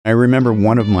I remember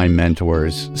one of my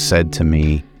mentors said to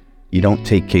me, you don't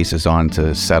take cases on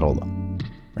to settle them,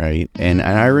 right? And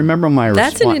I remember my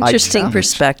response. That's an interesting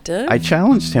perspective. I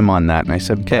challenged him on that, and I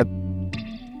said, okay,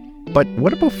 but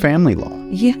what about family law?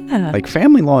 Yeah. Like,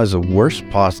 family law is the worst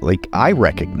possible, like, I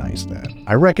recognize that.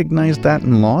 I recognized that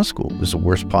in law school. It was the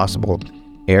worst possible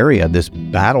area, this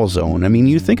battle zone. I mean,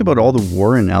 you think about all the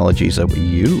war analogies that we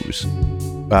use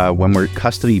when we're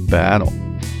custody battle.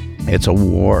 It's a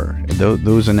war.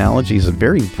 Those analogies are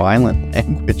very violent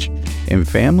language in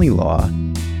family law.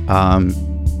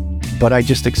 But I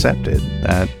just accepted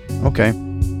that, okay,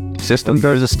 system.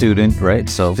 There's a student, right?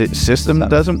 So the system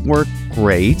doesn't work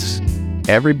great.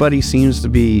 Everybody seems to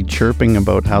be chirping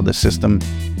about how the system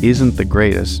isn't the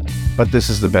greatest, but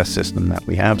this is the best system that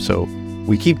we have. So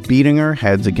we keep beating our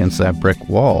heads against that brick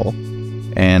wall.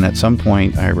 And at some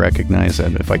point, I recognize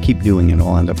that if I keep doing it,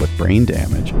 I'll end up with brain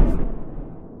damage.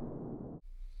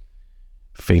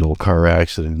 Fatal car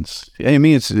accidents. I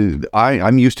mean,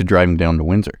 I'm used to driving down to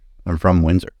Windsor. I'm from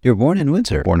Windsor. You're born in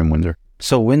Windsor? Born in Windsor.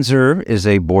 So Windsor is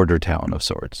a border town of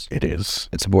sorts. It is.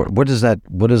 It's a border. What does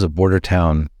a border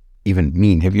town even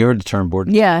mean? Have you heard the term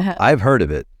border? Yeah. I've heard of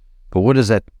it. But what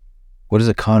does it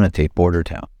connotate, border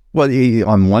town? Well,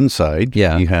 on one side,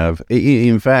 you have,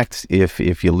 in fact,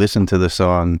 if you listen to the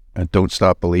song, Don't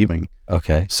Stop Believing,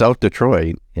 okay, South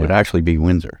Detroit would actually be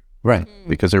Windsor. Right.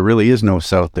 Because there really is no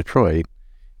South Detroit.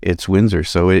 It's Windsor.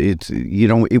 So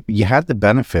you had the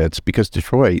benefits because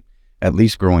Detroit, at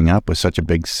least growing up, was such a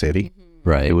big city.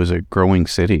 Right. It was a growing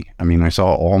city. I mean, I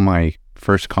saw all my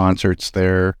first concerts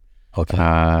there,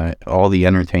 all the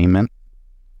entertainment.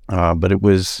 But it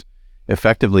was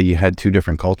effectively, you had two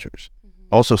different cultures.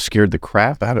 Also scared the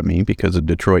crap out of me because the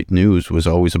Detroit news was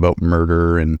always about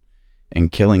murder and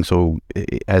killing. So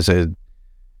as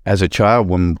a child,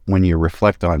 when you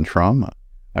reflect on trauma,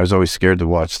 I was always scared to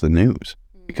watch the news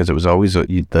because it was always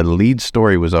the lead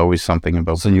story was always something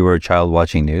about. So you were a child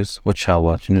watching news? What child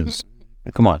watching news?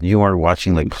 Come on, you weren't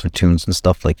watching like cartoons and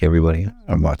stuff like everybody.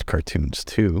 I watched cartoons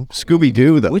too.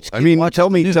 Scooby-Doo, though.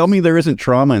 Tell me there isn't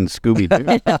trauma in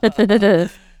Scooby-Doo.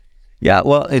 Yeah,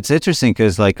 well, it's interesting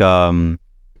because like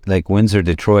Windsor,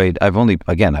 Detroit, I've only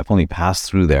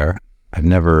passed through there. I've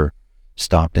never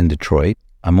stopped in Detroit.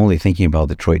 I'm only thinking about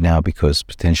Detroit now because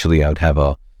potentially I would have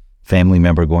a family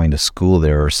member going to school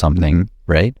there or something,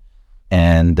 right?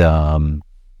 And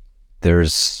there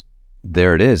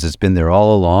it is. It's been there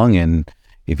all along. And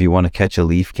if you want to catch a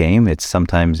Leaf game, it's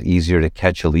sometimes easier to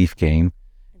catch a Leaf game.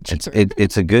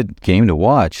 It's a good game to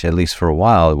watch, at least for a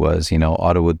while. It was,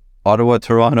 Ottawa,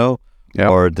 Toronto,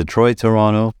 or Detroit,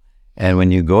 Toronto. And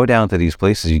when you go down to these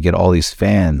places, you get all these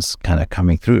fans kind of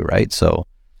coming through, right? So,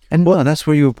 that's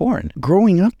where you were born.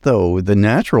 Growing up, though, the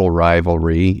natural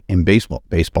rivalry in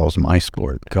baseball's my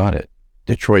sport. Got it.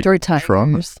 Detroit Tigers.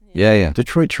 Toronto. Yeah.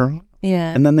 Detroit, Toronto.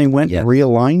 Yeah. And then they went and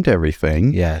realigned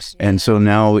everything. Yes. And so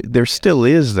now there still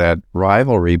is that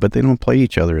rivalry, but they don't play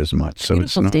each other as much. So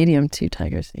beautiful stadium too,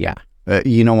 Tigers. Yeah.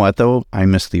 You know what, though? I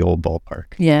miss the old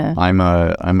ballpark. Yeah. I'm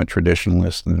a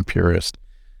traditionalist and a purist.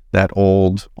 That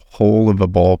old hole of a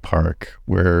ballpark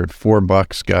where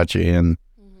 $4 got you in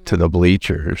to the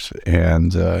bleachers.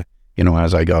 And,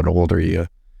 as I got older, you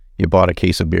bought a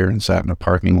case of beer and sat in a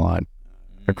parking lot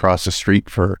across the street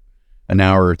for an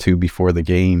hour or two before the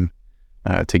game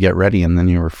to get ready. And then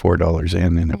you were $4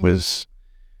 in. And it was,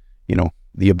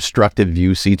 the obstructive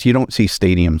view seats. You don't see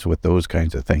stadiums with those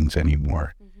kinds of things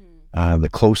anymore. The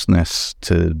closeness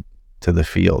to the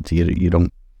field, you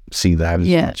don't see that as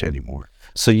much anymore.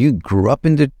 So you grew up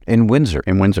in Windsor.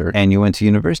 In Windsor. And you went to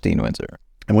university in Windsor.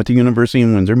 I went to university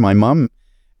in Windsor. My mom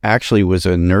actually was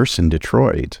a nurse in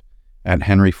Detroit at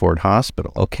Henry Ford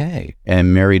Hospital. Okay.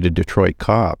 And married a Detroit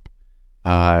cop.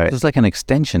 It's like an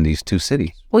extension, these two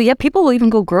cities. Well, yeah, people will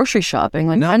even go grocery shopping.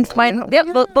 Like,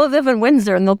 both live in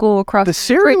Windsor, and they'll go across the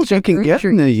cereals you can get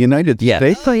in the United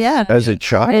States. Oh yeah, as a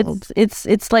child,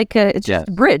 it's like just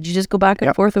a bridge. You just go back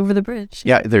and forth over the bridge.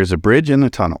 Yeah, there's a bridge and a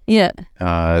tunnel. Yeah.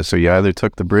 So you either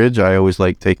took the bridge. I always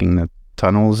liked taking the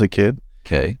tunnel as a kid.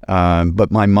 Okay.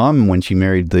 But my mom, when she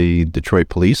married the Detroit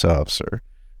police officer,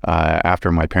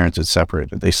 after my parents had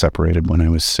separated, they separated when I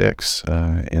was 6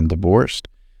 and divorced.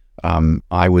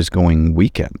 I was going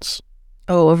weekends.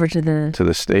 Oh, over to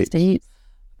the States.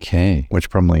 Okay. Which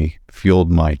probably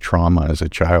fueled my trauma as a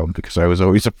child because I was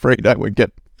always afraid I would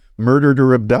get murdered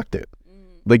or abducted.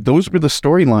 Like those were the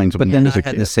storylines. But then I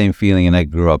had the same feeling, and I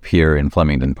grew up here in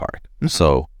Flemington Park.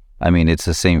 So, I mean, it's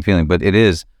the same feeling, but it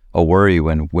is a worry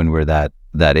when we're that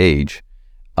age.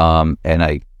 And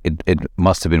it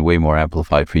must have been way more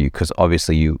amplified for you because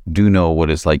obviously you do know what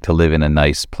it's like to live in a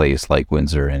nice place like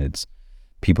Windsor, and it's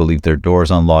people leave their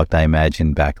doors unlocked, I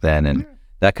imagine, back then, and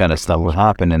that kind of stuff will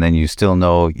happen. And then you still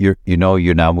know you're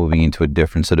now moving into a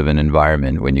different sort of an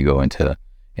environment when you go into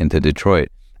Detroit.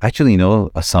 I actually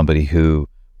know somebody who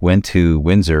went to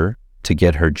Windsor to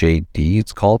get her JD.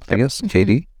 It's called, I guess,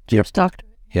 JD. Juris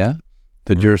Doctorate. Yeah,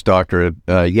 the Juris Doctorate.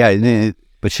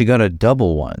 but she got a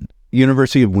double one.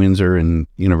 University of Windsor and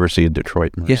University of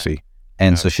Detroit Mercy. Yeah.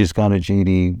 And so she's got a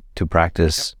JD to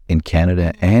practice in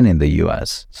Canada and in the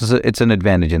U.S. So it's an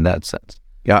advantage in that sense.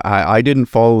 Yeah, I didn't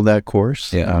follow that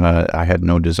course. Yeah. I had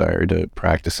no desire to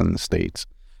practice in the States.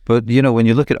 But, when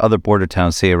you look at other border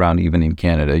towns, say around even in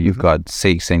Canada, you've got,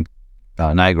 say,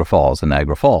 Niagara Falls and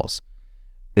Niagara Falls.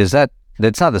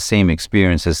 That's not the same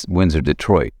experience as Windsor,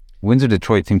 Detroit. Windsor,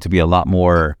 Detroit seem to be a lot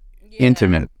more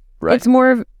intimate, right? It's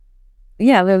more,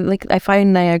 like I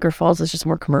find Niagara Falls is just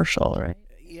more commercial, right?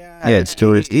 Yeah, it's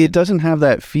tourist. It doesn't have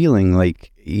that feeling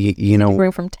like,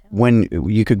 From town. when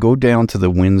you could go down to the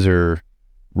Windsor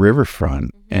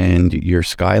riverfront and your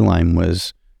skyline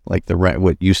was like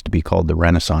what used to be called the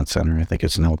Renaissance Center. I think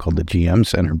it's now called the GM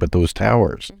Center, but those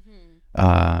towers,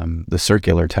 the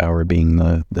circular tower being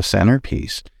the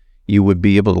centerpiece, you would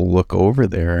be able to look over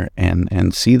there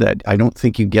and see that. I don't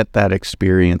think you get that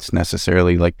experience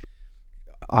necessarily. Like,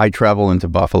 I travel into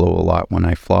Buffalo a lot when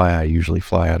I fly. I usually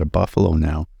fly out of Buffalo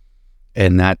now.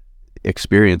 And that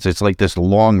experience, it's like this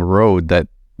long road that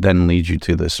then leads you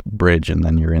to this bridge, and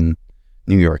then you're in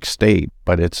New York State.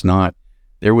 But it's not,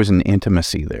 there was an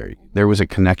intimacy there. There was a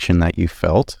connection that you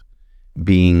felt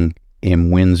being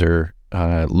in Windsor,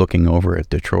 looking over at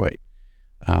Detroit.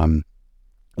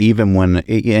 Even when,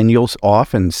 and you'll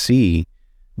often see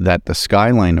that the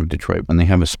skyline of Detroit, when they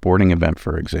have a sporting event,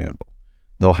 for example,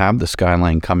 they'll have the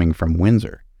skyline coming from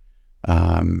Windsor,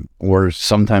 or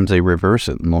sometimes they reverse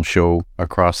it and they'll show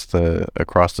across the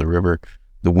river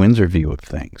the Windsor view of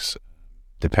things,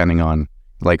 depending on,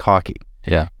 like hockey.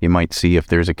 Yeah, you might see if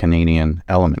there's a Canadian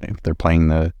element. If they're playing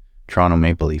the Toronto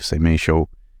Maple Leafs, they may show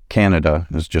Canada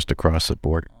as just across the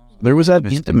border. There was that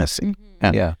intimacy.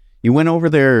 Yeah, you went over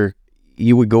there.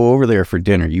 You would go over there for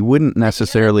dinner. You wouldn't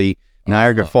necessarily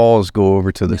Niagara Falls go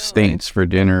over to the States for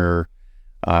dinner.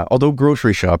 Although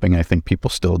grocery shopping, I think people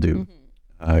still do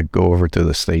go over to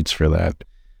the States for that.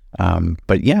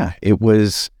 But yeah, it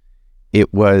was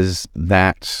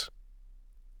that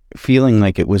feeling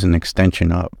like it was an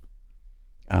extension of.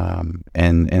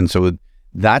 And so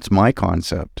that's my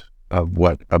concept of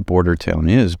what a border town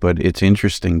is. But it's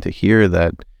interesting to hear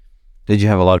that. Did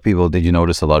you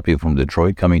notice a lot of people from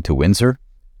Detroit coming to Windsor?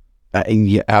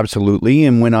 Yeah, absolutely.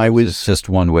 And when I was... It's just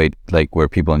one way, like where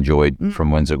people enjoyed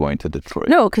from Windsor going to Detroit.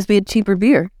 No, because we had cheaper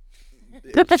beer.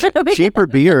 Cheaper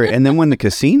beer. And then when the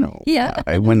casino...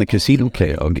 Yeah. When the casino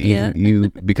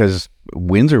came, because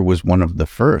Windsor was one of the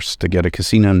first to get a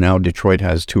casino. Now Detroit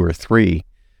has 2 or 3.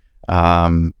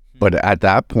 But at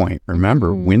that point,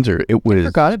 remember, Windsor, it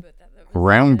was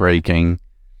groundbreaking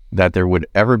that there would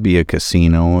ever be a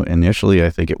casino. Initially, I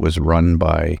think it was run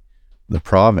by the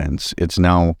province. It's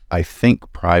now, I think,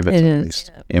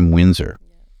 privatized in Windsor.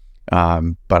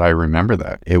 But I remember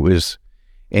that. It was,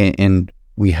 and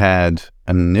we had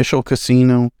an initial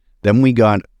casino, then we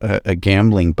got a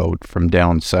gambling boat from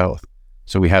down south.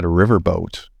 So we had a river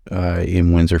boat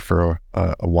in Windsor for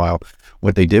a while.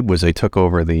 What they did was they took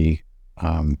over the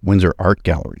Windsor Art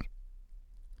Gallery,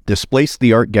 displaced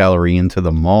the art gallery into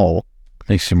the mall,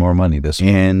 makes you more money this way.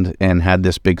 And had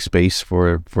this big space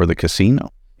for the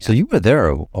casino. So you were there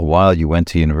a while. You went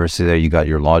to university there. You got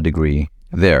your law degree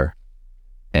there.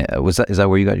 Is that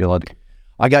where you got your law degree?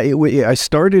 I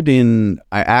started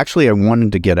I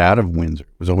wanted to get out of Windsor.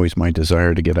 It was always my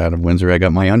desire to get out of Windsor. I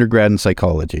got my undergrad in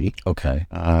psychology. Okay.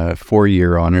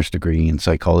 4-year honors degree in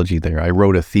psychology there. I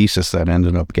wrote a thesis that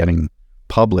ended up getting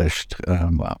published.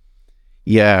 Wow.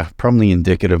 Yeah, probably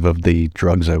indicative of the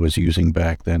drugs I was using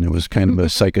back then. It was kind of a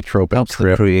psychotropic Helps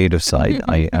trip. The creative side,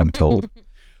 I am told.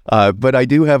 But I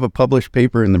do have a published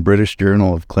paper in the British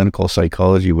Journal of Clinical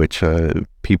Psychology, which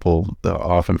people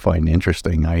often find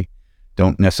interesting. I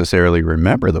don't necessarily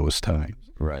remember those times.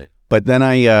 Right. But then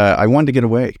I wanted to get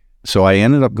away. So I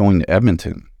ended up going to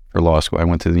Edmonton for law school. I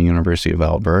went to the University of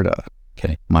Alberta.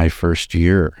 Okay. My first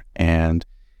year. And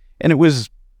it was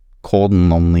cold and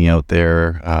lonely out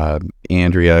there.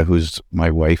 Andrea, who's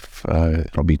my wife,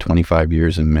 it'll be 25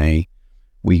 years in May.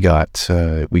 We got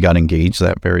engaged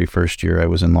that very first year I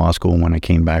was in law school when I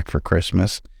came back for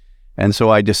Christmas. And so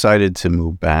I decided to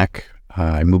move back.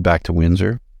 I moved back to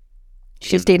Windsor.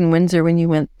 She stayed in Windsor when you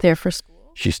went there for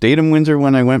school? She stayed in Windsor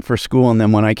when I went for school. And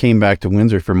then when I came back to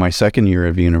Windsor for my second year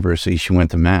of university, she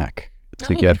went to Mac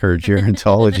to get her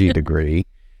gerontology degree.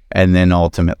 And then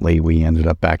ultimately we ended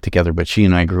up back together. But she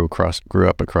and I grew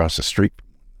up across the street.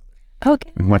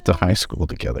 Okay. We went to high school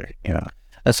together. Yeah.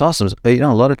 That's awesome. You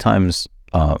know, a lot of times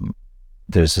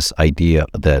there's this idea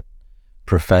that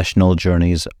professional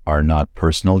journeys are not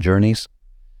personal journeys.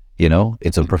 You know,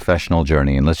 it's a professional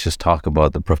journey, and let's just talk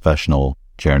about the professional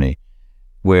journey.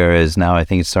 Whereas now I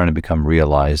think it's starting to become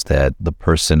realized that the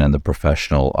person and the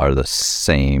professional are the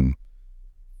same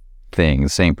thing, the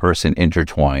same person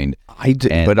intertwined.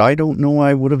 But I don't know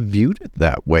I would have viewed it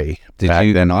that way.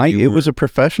 It was a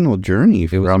professional journey.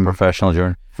 It was a professional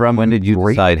journey. From when did you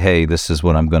decide, hey, this is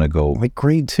what I'm going to go? Like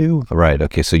grade 2. Right.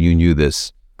 Okay. So you knew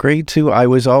this. Grade 2, I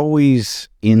was always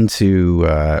into,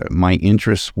 my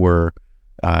interests were,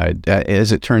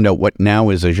 as it turned out, what now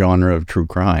is a genre of true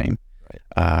crime.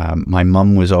 Right. My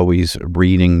mom was always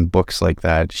reading books like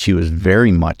that. She was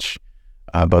very much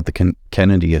about the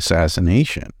Kennedy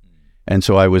assassination. And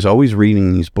so I was always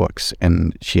reading these books,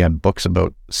 and she had books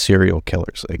about serial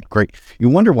killers. Like, great. You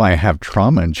wonder why I have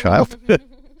trauma in childhood.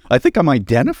 I think I'm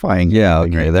identifying. Yeah,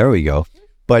 okay, there we go.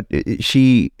 But we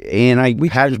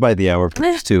charge by the hour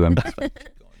too.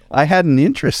 I had an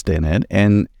interest in it,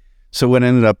 and so what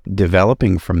ended up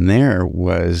developing from there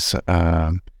was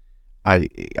I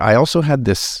also had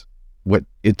this, what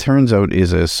it turns out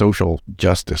is a social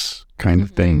justice kind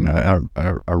of thing,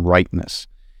 a rightness.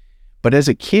 But as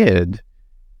a kid,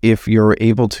 if you're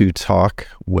able to talk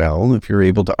well, if you're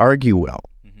able to argue well,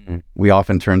 we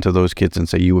often turn to those kids and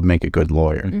say, you would make a good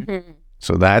lawyer.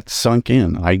 So that sunk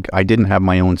in. I didn't have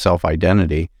my own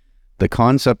self-identity. The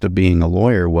concept of being a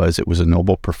lawyer was it was a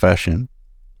noble profession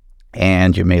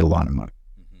and you made a lot of money.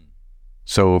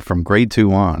 So from grade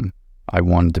 2 on, I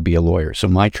wanted to be a lawyer. So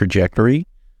my trajectory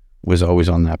was always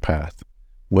on that path.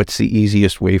 What's the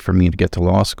easiest way for me to get to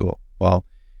law school? Well,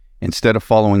 instead of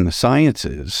following the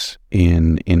sciences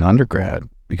in undergrad,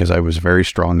 because I was very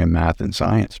strong in math and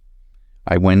science,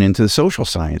 I went into the social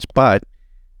science. But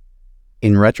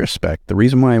in retrospect, the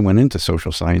reason why I went into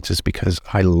social science is because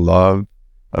I love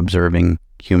observing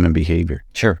human behavior.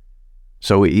 Sure.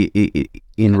 So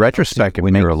in retrospect,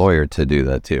 when you're a lawyer to do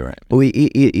that too, right? Well,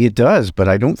 it does, but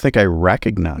I don't think I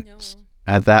recognized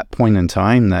at that point in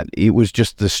time that it was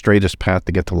just the straightest path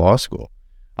to get to law school.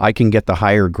 I can get the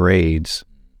higher grades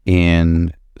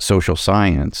in social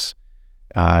science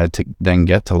to then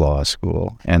get to law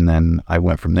school, and then I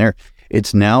went from there.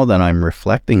 It's now that I'm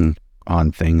reflecting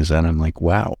on things that I'm like,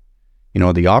 wow,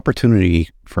 the opportunity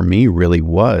for me really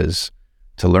was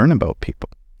to learn about people.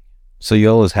 So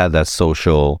you always had that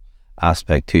social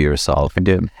aspect to yourself. I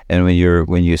did. And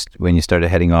when you started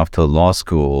heading off to law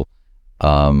school,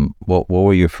 what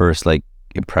were your first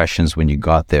impressions when you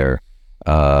got there?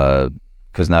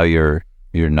 Because now you're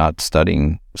not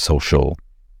studying social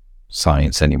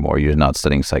science anymore. You're not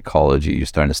studying psychology. You're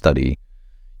starting to study,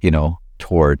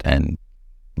 tort and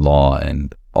law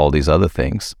and all these other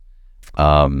things.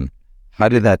 How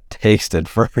did that taste at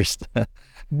first?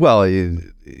 Well,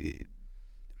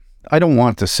 I don't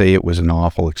want to say it was an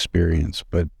awful experience,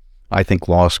 but I think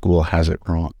law school has it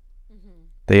wrong.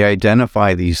 They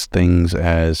identify these things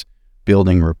as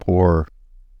building rapport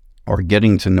or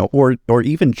getting to know, or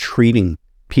even treating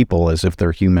people as if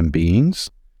they're human beings.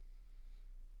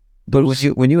 But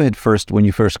when you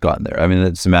first got there, I mean,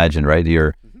 let's imagine, right?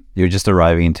 You're just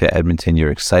arriving into Edmonton.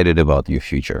 You're excited about your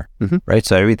future, right?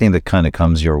 So everything that kind of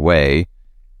comes your way,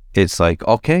 it's like,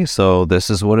 okay, so this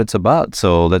is what it's about.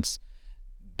 So let's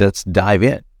dive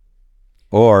in.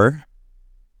 Or,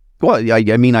 well,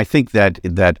 I mean, I think that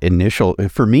initial,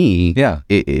 for me,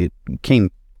 it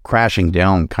came crashing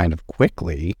down kind of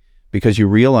quickly because you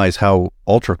realize how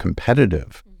ultra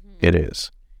competitive it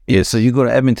is. So you go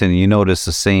to Edmonton and you notice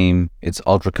the same, it's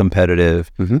ultra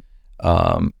competitive.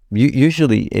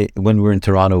 Usually when we're in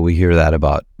Toronto, we hear that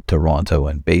about Toronto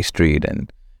and Bay Street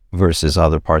and versus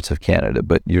other parts of Canada.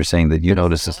 But you're saying that you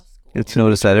notice this. It's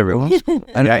noticed that everywhere. It's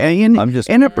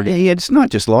not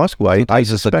just law school. It's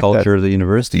just the culture of the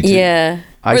university too. Yeah,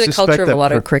 or the culture of a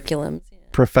lot of curriculums.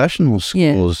 Professional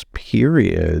schools,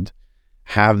 period,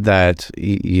 have that.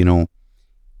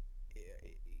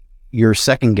 You're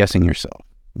second guessing yourself.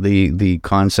 The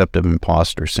concept of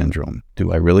imposter syndrome.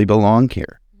 Do I really belong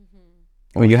here?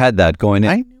 Well, you had that going in.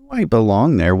 I knew I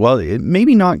belonged there. Well,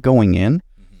 maybe not going in.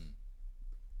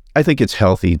 I think it's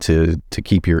healthy to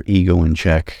keep your ego in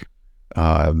check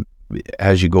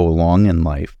as you go along in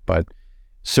life. But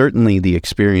certainly the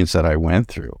experience that I went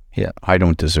through, I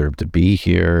don't deserve to be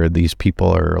here. These people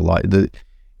are alive.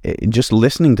 Just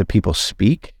listening to people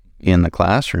speak in the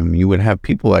classroom, you would have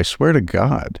people, I swear to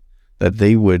God, that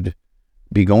they would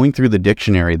be going through the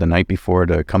dictionary the night before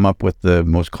to come up with the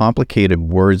most complicated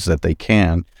words that they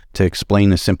can to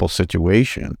explain a simple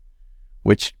situation,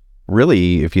 which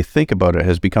really, if you think about it,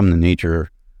 has become the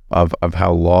nature of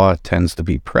how law tends to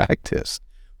be practiced.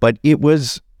 But it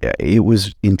was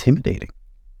intimidating.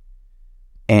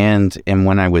 And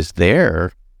when I was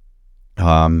there,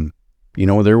 I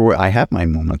have my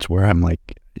moments where I'm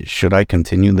like, should I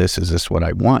continue this? Is this what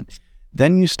I want?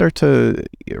 Then you start to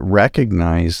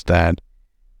recognize that,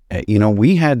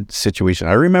 we had situations.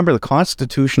 I remember the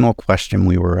constitutional question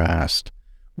we were asked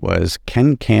was,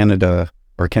 can Canada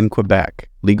or can Quebec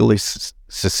legally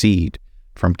secede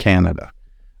from Canada?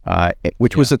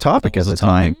 Which was a topic at the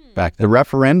time. Back then. The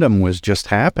referendum was just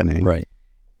happening. Right.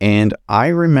 And I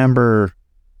remember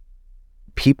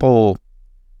people,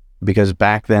 because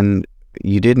back then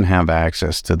you didn't have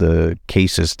access to the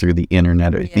cases through the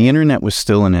internet. Yeah. The internet was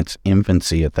still in its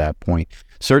infancy at that point.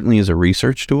 Certainly as a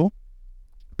research tool,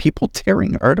 people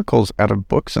tearing articles out of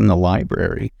books in the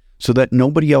library so that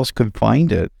nobody else could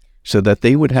find it, so that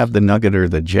they would have the nugget or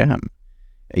the gem.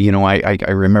 I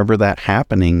remember that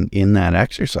happening in that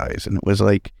exercise, and it was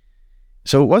like,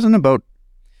 so it wasn't about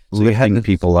lifting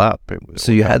people up.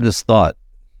 You had this thought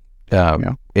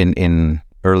in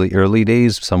early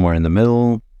days, somewhere in the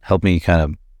middle. Help me kind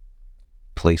of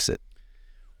place it.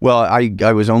 Well,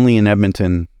 I was only in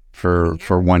Edmonton for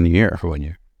 1 year. For 1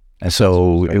 year. And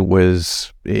so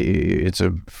it's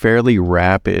a fairly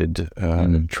rapid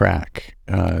track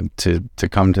to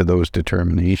come to those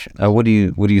determinations. What do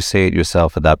you say it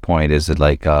yourself at that point? Is it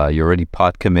like you're already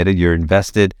pot committed, you're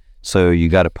invested, so you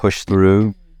got to push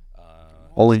through?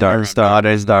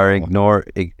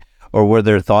 Or were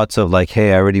there thoughts of like,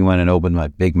 hey, I already went and opened my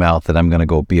big mouth that I'm going to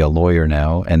go be a lawyer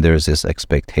now, and there's this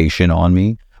expectation on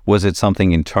me? Was it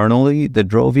something internally that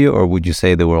drove you, or would you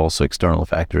say there were also external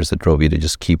factors that drove you to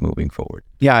just keep moving forward?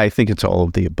 Yeah, I think it's all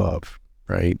of the above,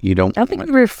 right? I don't think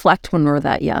we reflect when we're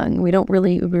that young. We don't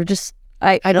really, we're just,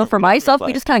 I know for myself,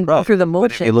 we just kind of go through the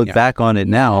motions. If you look back on it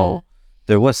now,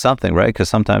 there was something, right? Because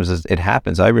sometimes it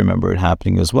happens. I remember it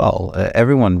happening as well.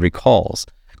 Everyone recalls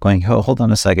going, oh, hold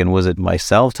on a second. Was it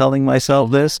myself telling myself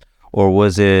this, or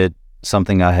was it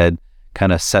something I had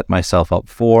kind of set myself up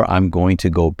for? I'm going to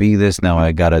go be this. Now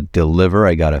I got to deliver.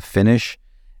 I got to finish.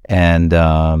 And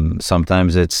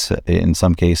sometimes in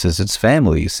some cases, it's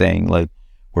family saying like,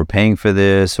 we're paying for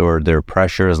this, or their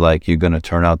pressure is like, you're going to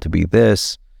turn out to be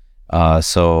this.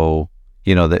 So,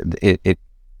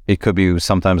 it could be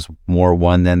sometimes more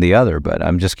one than the other, but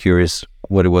I'm just curious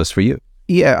what it was for you.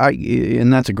 Yeah.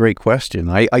 And that's a great question.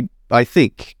 I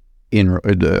think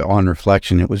on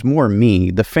reflection, it was more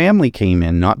me. The family came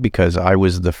in not because I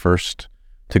was the first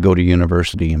to go to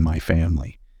university in my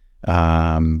family.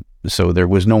 So there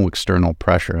was no external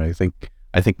pressure. I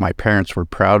think my parents were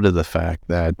proud of the fact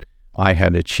that I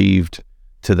had achieved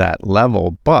to that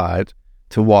level, but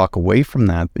to walk away from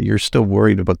that, you're still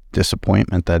worried about the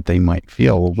disappointment that they might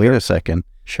feel. Well, wait a second.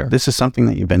 Sure. This is something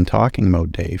that you've been talking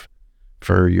about, Dave,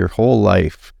 for your whole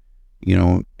life,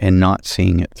 and not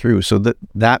seeing it through. So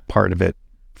that part of it,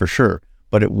 for sure.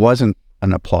 But it wasn't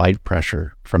an applied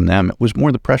pressure from them. It was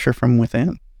more the pressure from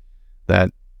within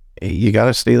that you got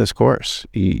to stay this course.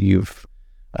 You've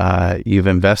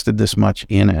invested this much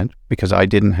in it, because I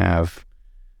didn't have,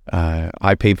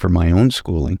 I paid for my own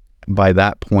schooling. By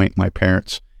that point, my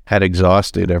parents had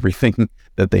exhausted everything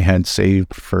that they had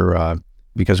saved for,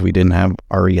 because we didn't have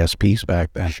RESPs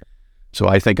back then. Sure. So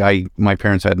I think my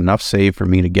parents had enough saved for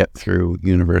me to get through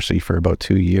university for about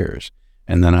 2 years.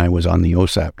 And then I was on the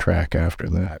OSAP track after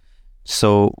that.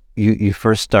 So you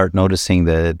first start noticing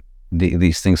that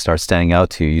these things start standing out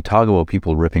to you. You talk about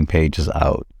people ripping pages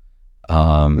out.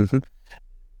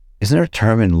 Isn't there a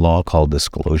term in law called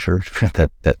disclosure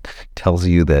that tells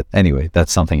you that? Anyway,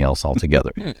 that's something else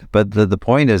altogether. But the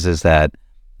point is that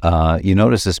you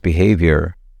notice this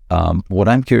behavior. What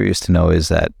I'm curious to know is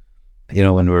that,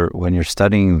 when you're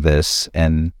studying this,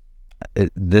 and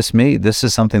this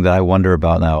is something that I wonder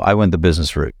about now. I went the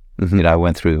business route. I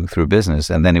went through business,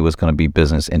 and then it was going to be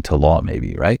business into law,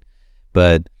 maybe, right?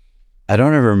 But I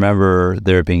don't ever remember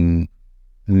there being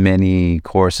many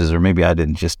courses, or maybe I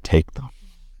didn't just take them.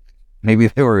 Maybe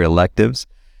they were electives,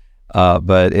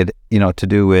 but it, to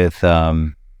do with,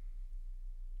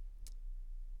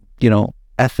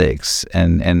 ethics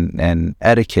and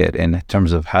etiquette in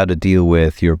terms of how to deal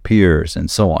with your peers and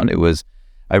so on.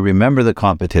 I remember the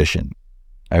competition,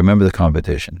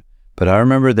 but I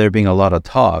remember there being a lot of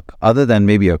talk, other than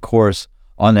maybe a course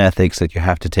on ethics that you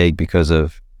have to take because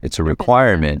of it's a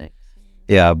requirement.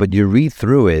 Yeah, but you read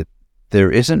through it, there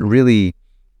hadn't really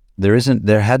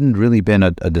been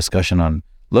a discussion on,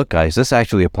 look guys, this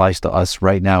actually applies to us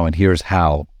right now, and here's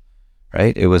how,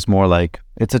 right? It was more like,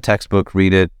 it's a textbook,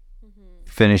 read it,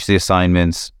 finish the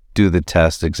assignments, do the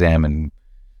test, exam, and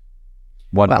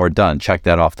we're done. Check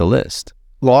that off the list.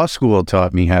 Law school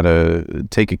taught me how to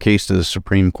take a case to the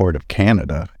Supreme Court of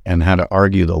Canada and how to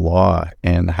argue the law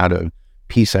and how to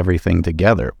piece everything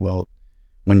together. Well,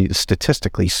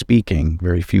 statistically speaking,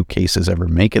 very few cases ever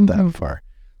make it that far.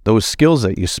 Those skills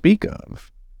that you speak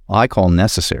of, I call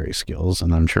necessary skills,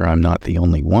 and I'm sure I'm not the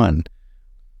only one,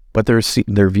 but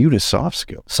they're viewed as soft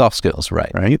skills. Soft skills,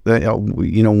 right? Right.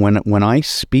 When I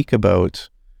speak about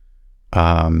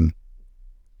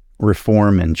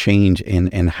reform and change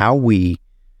and how we,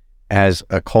 as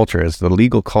a culture, as the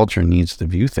legal culture, needs to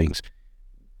view things,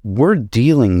 we're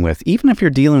dealing with, even if you're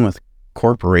dealing with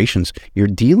corporations, you're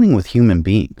dealing with human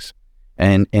beings,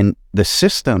 and the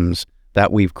systems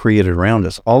that we've created around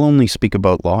us. I'll only speak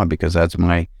about law because that's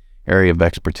my area of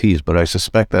expertise, but I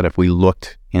suspect that if we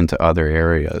looked into other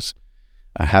areas,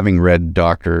 having read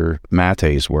Dr.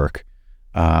 Mate's work,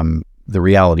 the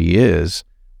reality is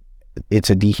it's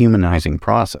a dehumanizing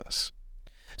process.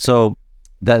 So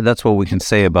that's what we can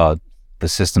say about the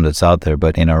system that's out there.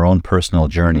 But in our own personal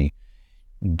journey,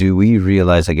 do we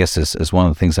realize, I guess is one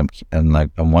of the things I'm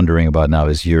wondering about now,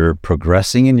 is you're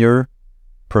progressing in your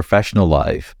professional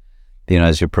life,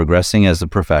 as you're progressing as a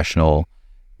professional.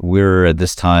 We're at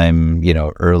this time,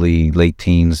 late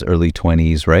teens, early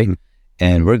 20s, right? Mm-hmm.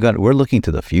 And we're looking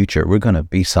to the future. We're going to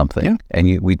be something. Yeah.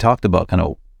 And we talked about kind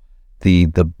of the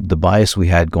bias we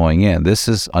had going in. This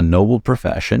is a noble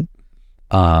profession,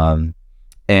 and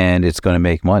it's going to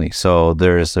make money. So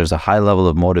there's a high level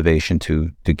of motivation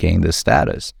to gain this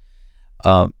status.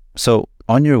 So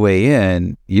on your way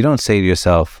in, you don't say to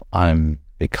yourself, "I'm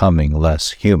becoming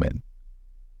less human."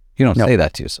 You don't say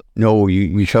that to yourself. No,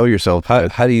 you show yourself.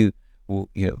 How do you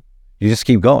just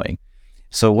keep going?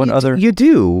 So You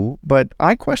do, but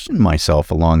I questioned myself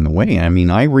along the way. I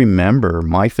mean, I remember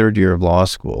my third year of law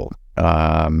school.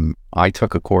 I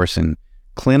took a course in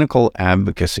clinical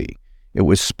advocacy. It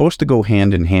was supposed to go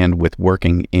hand in hand with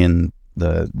working in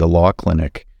the law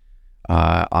clinic.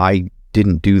 I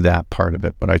didn't do that part of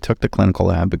it, but I took the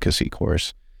clinical advocacy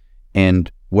course.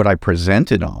 And what I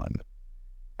presented on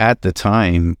at the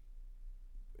time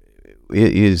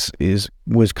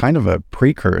was kind of a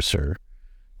precursor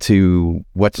to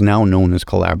what's now known as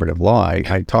collaborative law.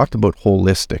 I talked about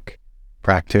holistic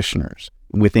practitioners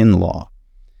within law.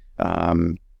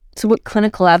 So what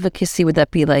clinical advocacy would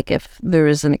that be like if there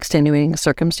is an extenuating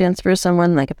circumstance for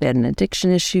someone, like if they had an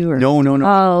addiction issue or no.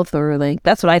 health, or like,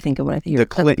 that's what I think of when I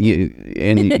think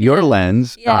in your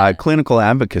lens, clinical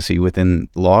advocacy within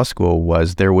law school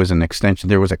there was an extension,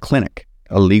 there was a clinic,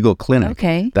 a legal clinic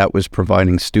that was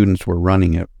providing, students were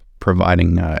running it,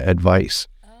 providing advice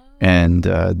and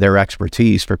their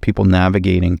expertise for people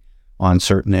navigating on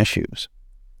certain issues.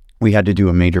 We had to do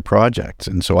a major project.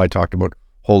 And so I talked about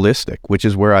holistic, which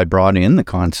is where I brought in the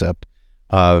concept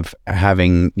of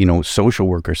having, social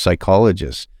workers,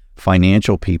 psychologists,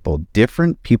 financial people,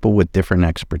 different people with different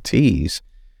expertise,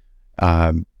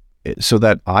 so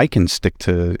that I can stick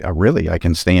to, I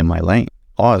can stay in my lane.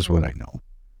 Law is what I know.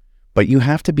 But you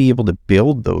have to be able to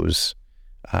build those.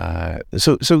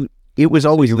 So it was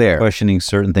always there. Questioning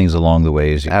certain things along the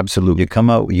way. Absolutely. You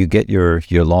come out, you get your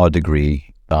law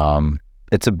degree.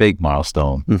 It's a big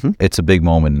milestone. Mm-hmm. It's a big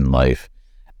moment in life.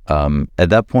 At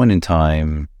that point in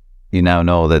time, you now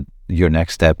know that your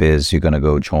next step is you're going to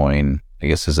go join, I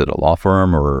guess, is it a law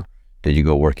firm, or did you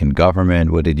go work in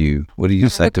government? What did you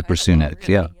decide to pursue next?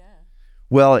 Really, yeah.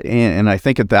 Well, and I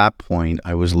think at that point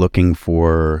I was looking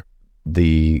for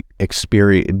the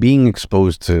experience, being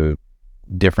exposed to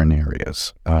different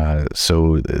areas.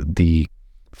 So the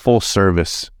full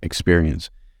service experience.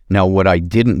 Now, what I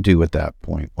didn't do at that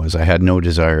point was I had no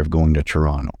desire of going to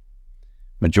Toronto.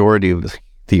 Majority of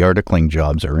the articling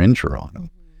jobs are in Toronto. Mm-hmm.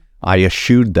 I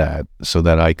eschewed that so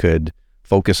that I could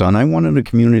focus on, I wanted a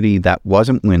community that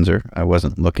wasn't Windsor. I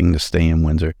wasn't looking to stay in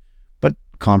Windsor, but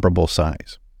comparable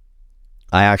size.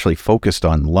 I actually focused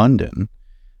on London.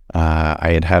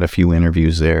 I had a few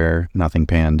interviews there, nothing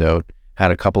panned out.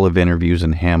 Had a couple of interviews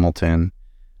in Hamilton.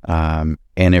 And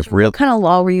what kind of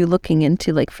law were you looking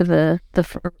into, like for the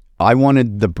I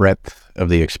wanted the breadth of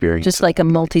the experience. Just like a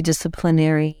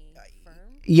multidisciplinary firm?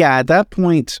 Yeah, at that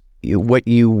point, what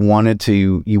you wanted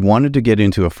to get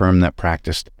into a firm that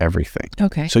practiced everything.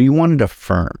 Okay. So you wanted a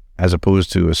firm as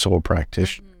opposed to a sole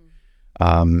practitioner.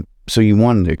 Mm-hmm. So you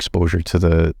wanted exposure to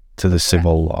the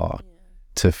civil law,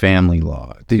 to family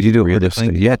law. Did you do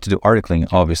articling? You had to do articling,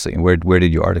 obviously. And where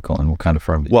did you article, and what kind of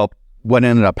firm? Well, what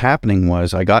ended up happening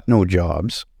was I got no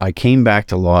jobs. I came back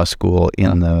to law school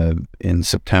in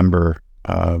September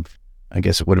of, I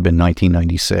guess it would have been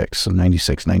 1996. So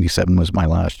 96, 97 was my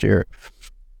last year.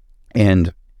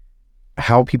 And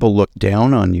how people look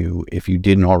down on you if you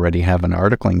didn't already have an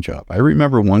articling job. I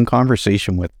remember one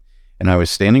conversation and I was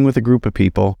standing with a group of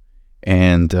people,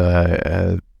 and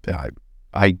I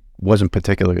wasn't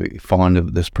particularly fond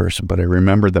of this person, but I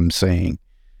remember them saying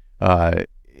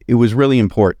it was really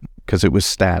important because it was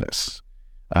status.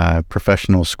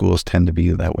 Professional schools tend to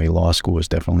be that way. Law school is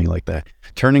definitely like that.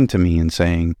 Turning to me and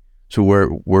saying, "So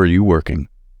where are you working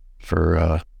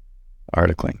for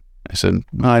articling?" I said,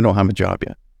 "I don't have a job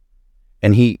yet."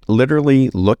 And he literally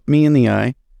looked me in the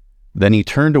eye. Then he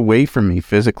turned away from me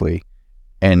physically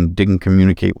and didn't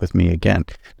communicate with me again.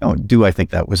 Now, do I think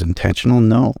that was intentional?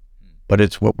 No. But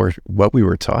it's what we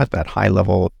were taught, that high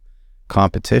level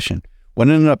competition. What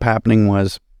ended up happening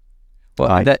was,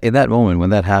 in that moment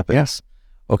when that happens, yes.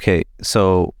 Okay,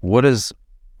 so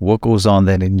what goes on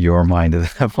then in your mind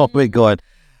at that moment going,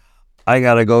 I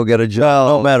gotta go get a job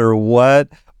no matter what,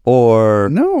 or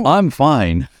no, I'm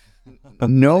fine?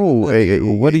 No.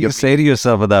 What do you say to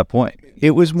yourself at that point?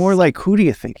 It was more like, who do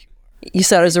you think? You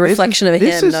saw it as a reflection of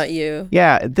him, not you.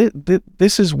 Yeah,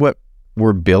 this is what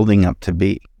we're building up to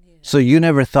be. So you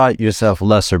never thought yourself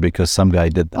lesser because some guy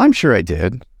did that? I'm sure I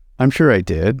did.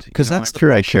 Because that's the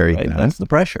pressure, right? That's the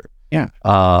pressure. Yeah.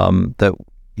 That,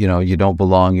 you don't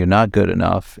belong, you're not good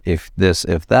enough, if this,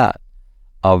 if that.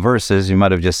 Versus you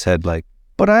might have just said like...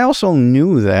 But I also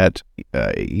knew that,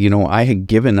 I had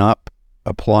given up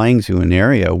applying to an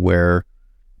area where,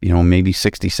 maybe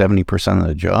 60, 70% of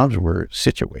the jobs were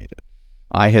situated.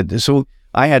 I had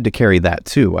to carry that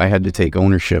too. I had to take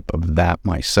ownership of that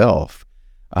myself.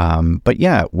 But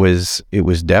yeah, it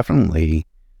was definitely,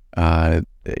 and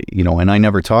I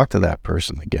never talked to that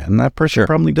person again. That person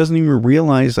probably doesn't even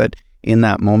realize that in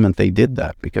that moment they did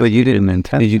that, because you didn't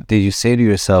intend it. Did you say to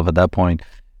yourself at that point,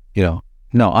 no,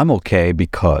 I'm okay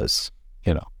because,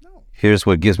 here's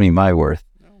what gives me my worth?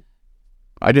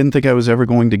 I didn't think I was ever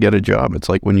going to get a job. It's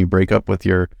like when you break up with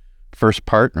your first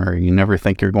partner, you never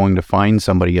think you're going to find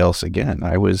somebody else again.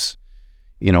 I was,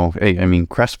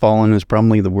 crestfallen is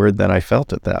probably the word that I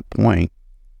felt at that point,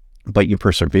 but you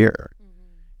persevere.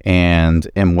 And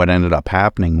what ended up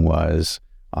happening was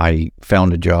I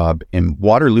found a job in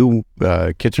Waterloo.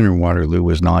 Kitchener-Waterloo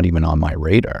was not even on my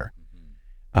radar.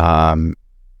 And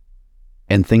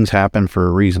things happen for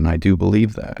a reason. I do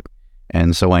believe that.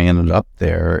 And so I ended up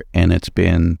there, and it's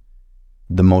been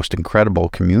the most incredible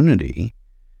community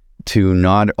to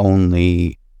not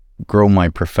only grow my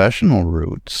professional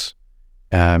roots,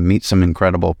 meet some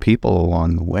incredible people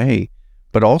along the way,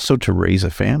 but also to raise a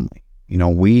family.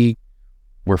 We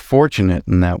were fortunate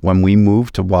in that when we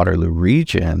moved to Waterloo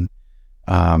Region,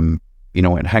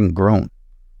 it hadn't grown.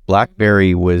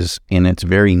 Blackberry was in its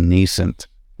very nascent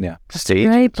stage.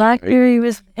 Right, Blackberry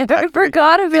was, I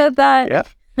forgot about that. Yeah.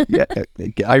 Yeah,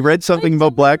 I read something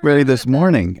about Blackberry this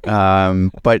morning,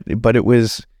 but it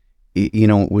was,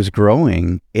 it was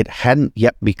growing. It hadn't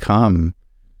yet become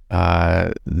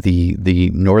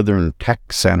the Northern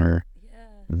Tech Center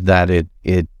that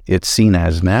it's seen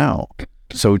as now.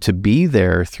 So to be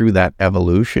there through that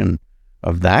evolution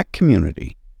of that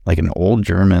community, like an old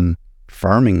German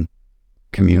farming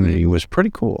community, was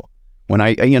pretty cool. When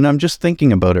I'm just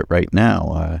thinking about it right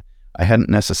now. I hadn't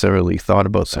necessarily thought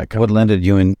about that. What landed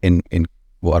you in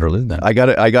Waterloo then? I got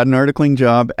an articling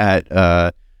job at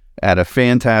a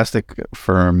fantastic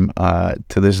firm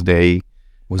to this day.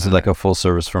 Was it like a full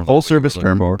service firm? Full service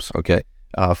firm. Okay.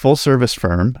 Full service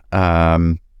firm.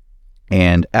 And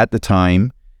at the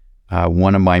time,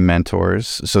 one of my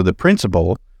mentors, so the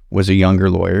principal was a younger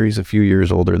lawyer. He's a few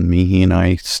years older than me. He and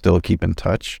I still keep in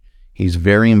touch. He's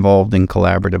very involved in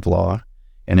collaborative law.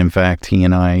 And in fact, he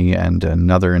and I and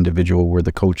another individual were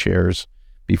the co-chairs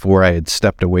before I had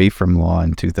stepped away from law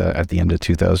at the end of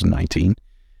 2019.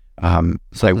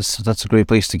 So that's a great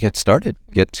place to get started.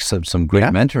 Get some great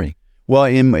mentoring.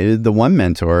 Well, the one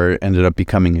mentor ended up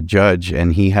becoming a judge,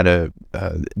 and he had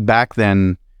back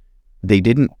then, they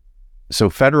didn't, so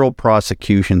federal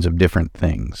prosecutions of different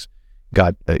things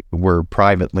were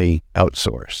privately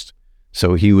outsourced.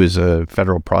 So he was a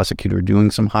federal prosecutor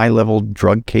doing some high-level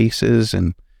drug cases,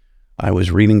 and I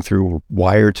was reading through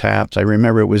wiretaps. I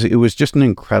remember it was just an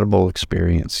incredible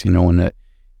experience, and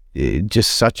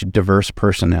just such diverse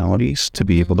personalities to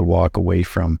be able to walk away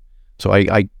from. So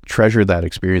I treasure that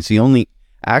experience. The only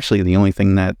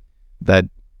thing that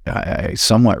I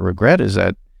somewhat regret is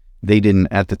that they didn't,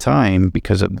 at the time,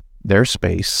 because of their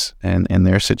space and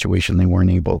their situation, they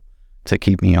weren't able to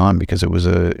keep me on, because it was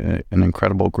an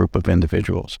incredible group of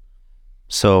individuals.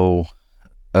 So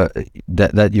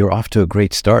that you're off to a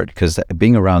great start, because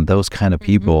being around those kind of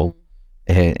people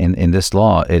in this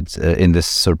law, it's in this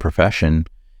sort of profession,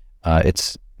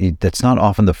 it's that's not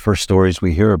often the first stories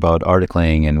we hear about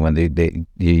articling, and when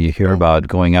you hear about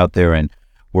going out there and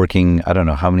working, I don't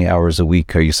know, how many hours a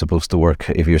week are you supposed to work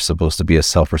if you're supposed to be a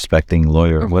self-respecting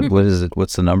lawyer? What is it?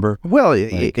 What's the number? Well,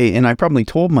 and I probably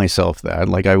told myself that,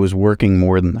 like I was working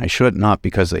more than I should, not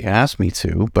because they asked me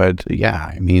to, but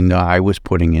yeah, I mean, I was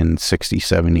putting in 60,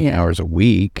 70 hours a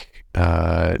week,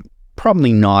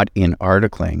 probably not in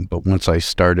articling, but once I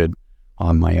started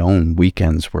on my own,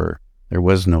 weekends there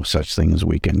was no such thing as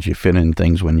weekends. You fit in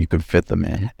things when you could fit them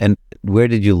in. And where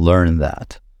did you learn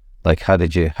that? Like, how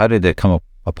did it come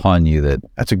upon you that?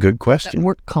 That's a good question. That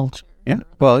work culture. Yeah.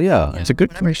 Well, yeah. It's a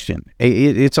good question.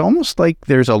 It's almost like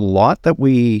there's a lot that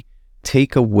we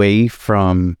take away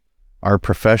from our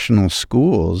professional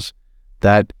schools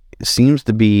that seems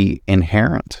to be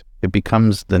inherent. It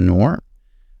becomes the norm.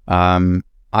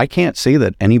 I can't say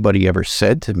that anybody ever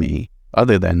said to me,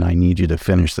 other than I need you to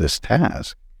finish this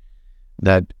task,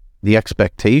 that the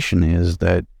expectation is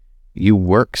that you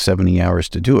work 70 hours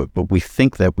to do it, but we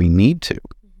think that we need to.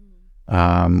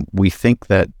 We think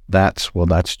that that's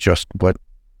just what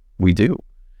we do.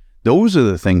 Those are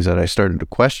the things that I started to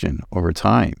question over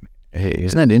time. Hey,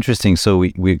 isn't that interesting? So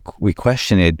we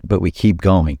question it, but we keep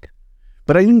going.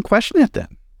 But I didn't question it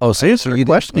then. Oh, so I started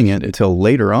questioning it until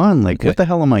later on. Like, what the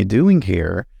hell am I doing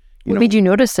here? What made you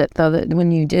notice it, though, that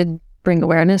when you did bring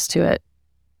awareness to it?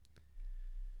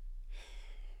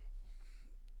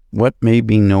 What made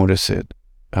me notice it?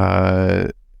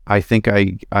 I think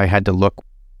I had to look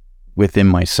within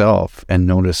myself and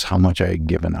notice how much I had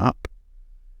given up.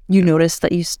 You noticed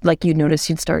that you'd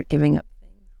start giving up.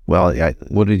 Well,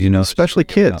 what did you know? Especially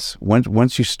kids.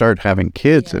 Once you start having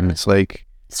kids, and it's like,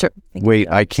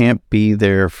 wait, I can't be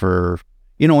there for,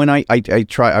 and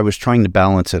I was trying to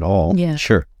balance it all. Yeah.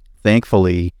 Sure.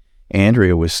 Thankfully,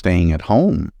 Andrea was staying at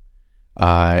home.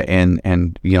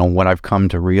 And what I've come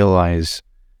to realize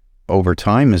over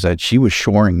time is that she was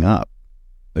shoring up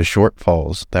the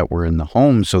shortfalls that were in the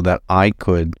home so that I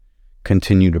could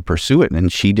continue to pursue it.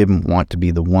 And she didn't want to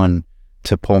be the one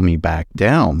to pull me back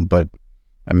down. But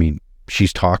I mean,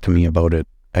 she's talked to me about it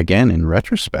again in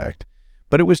retrospect,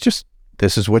 but it was just,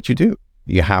 this is what you do.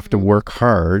 You have to work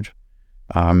hard.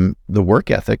 The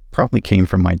work ethic probably came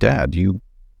from my dad.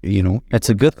 It's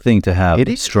a good thing to have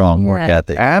a strong work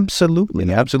ethic.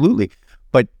 Absolutely.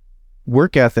 But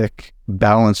work ethic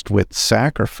balanced with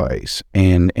sacrifice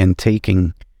and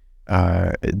taking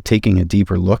a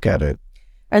deeper look at it.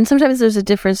 And sometimes there's a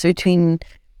difference between,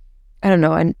 I don't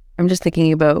know, I'm just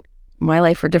thinking about my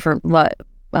life or different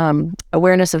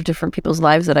awareness of different people's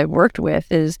lives that I've worked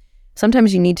with is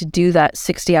sometimes you need to do that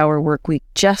 60-hour work week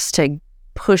just to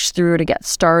push through to get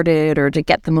started or to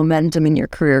get the momentum in your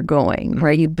career going,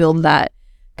 right? You build that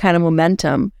kind of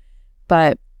momentum.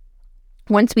 But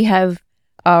once we have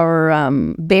our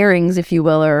bearings, if you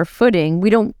will, or our footing, we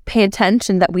don't pay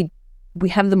attention that we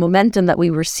have the momentum that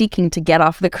we were seeking to get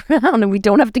off the ground, and we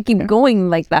don't have to keep going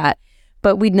like that.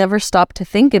 But we'd never stop to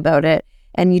think about it.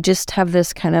 And you just have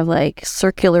this kind of like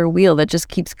circular wheel that just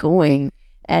keeps going.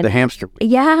 And the hamster wheel.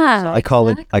 Yeah. I call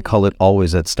it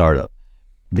always at startup,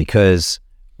 because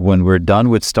when we're done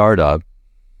with startup,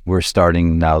 we're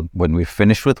starting now. When we've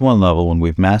finished with one level, when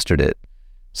we've mastered it,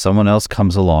 someone else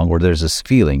comes along where there's this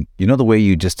feeling, the way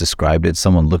you just described it,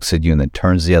 someone looks at you and then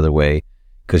turns the other way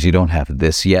because you don't have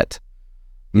this yet,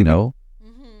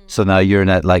 So now you're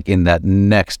in that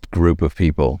next group of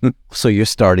people. So you're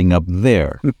starting up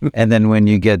there. And then when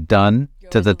you get done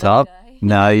to the top,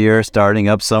 now you're starting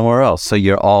up somewhere else. So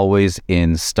you're always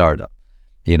in startup.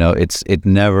 It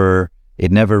never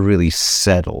really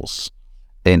settles.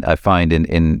 And I find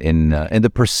in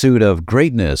the pursuit of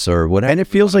greatness or whatever. And it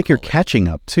feels like you're catching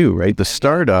up too, right? The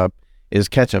startup is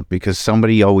catch up because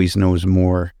somebody always knows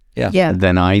more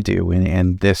than I do.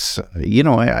 And this,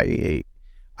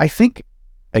 I think,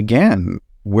 again,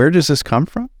 where does this come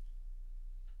from?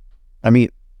 I mean,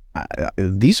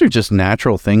 these are just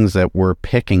natural things that we're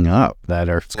picking up that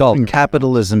are... It's called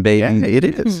capitalism, baby. Yeah, it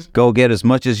is. Go get as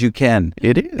much as you can.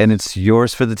 It is. And it's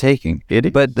yours for the taking. It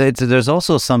is. But there's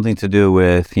also something to do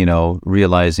with,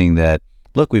 realizing that,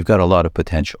 look, we've got a lot of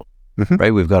potential,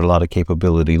 right? We've got a lot of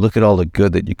capability. Look at all the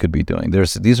good that you could be doing.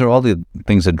 These are all the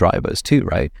things that drive us too,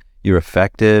 right? You're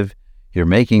effective. You're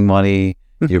making money.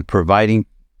 You're providing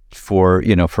for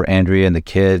Andrea and the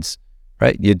kids,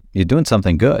 right? You're doing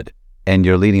something good. And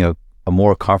you're leading a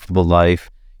more comfortable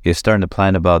life. You're starting to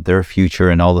plan about their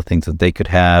future and all the things that they could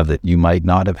have that you might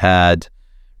not have had,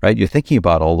 right? You're thinking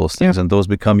about all those things, and those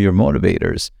become your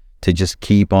motivators to just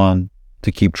keep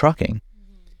trucking.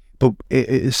 But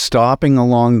stopping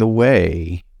along the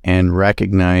way and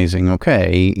recognizing,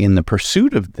 okay, in the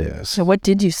pursuit of this. So what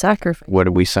did you sacrifice? What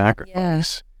did we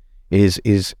sacrifice?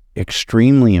 is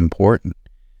extremely important.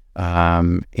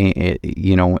 And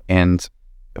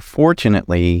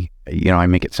fortunately, I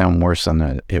make it sound worse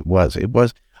than it was.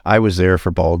 I was there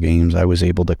for ball games. I was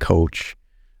able to coach.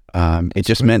 It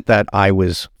just meant that I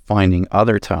was finding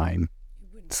other time.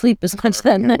 Sleep as much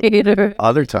that night, or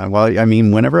other time. Well, I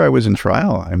mean, whenever I was in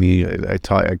trial, I mean, I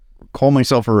call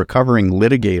myself a recovering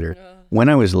litigator. When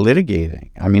I was litigating,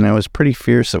 I mean, I was pretty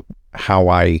fierce at how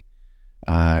I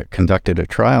conducted a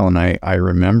trial, and I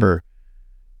remember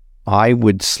I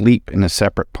would sleep in a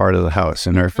separate part of the house.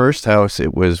 In our first house,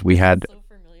 we had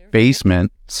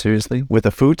basement, seriously, with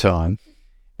a futon,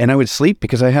 and I would sleep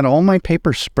because I had all my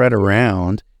papers spread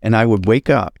around, and I would wake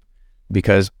up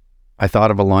because I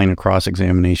thought of a line of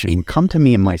cross-examination. It would come to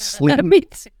me in my sleep,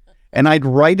 and I'd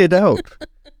write it out.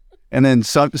 And then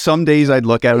some days I'd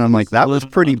look at it and I'm like, that was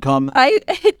pretty common. I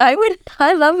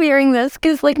love hearing this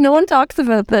because like no one talks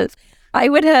about this. I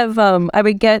would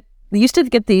used to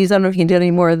get these, I don't know if you can do it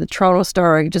anymore, the Toronto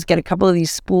Star. I could just get a couple of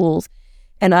these spools,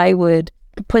 and I would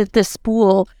put this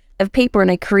spool of paper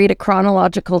and I create a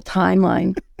chronological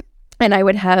timeline. And I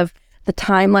would have the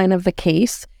timeline of the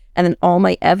case and then all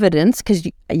my evidence, because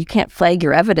you can't flag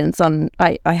your evidence on,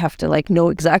 I have to like know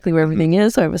exactly where everything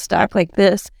is. So I have a stack like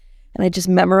this, and I just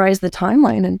memorized the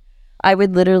timeline, and I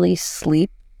would literally sleep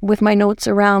with my notes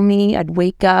around me. I'd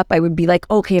wake up. I would be like,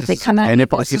 okay, if they come at me. And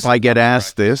if I get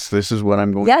asked this is what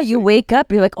I'm going to say. You wake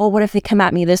up. You're like, oh, what if they come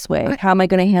at me this way? How am I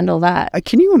going to handle that?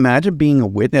 Can you imagine being a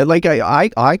witness? Like,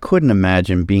 I couldn't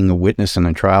imagine being a witness in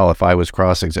a trial if I was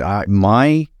cross-examined.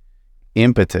 My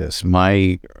impetus,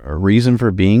 my reason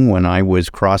for being when I was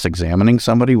cross-examining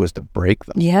somebody was to break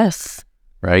them. Yes.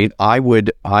 Right? I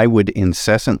would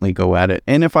incessantly go at it.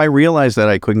 And if I realized that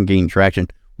I couldn't gain traction,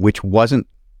 which wasn't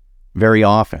very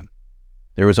often,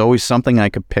 there was always something I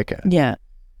could pick at. Yeah.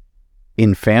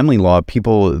 In family law,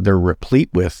 they're replete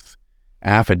with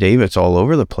affidavits all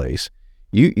over the place.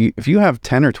 If you have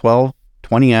 10 or 12,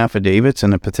 20 affidavits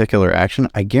in a particular action,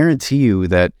 I guarantee you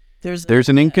that there's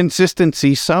an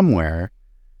inconsistency somewhere.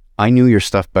 I knew your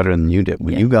stuff better than you did.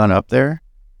 When you got up there,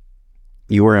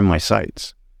 you were in my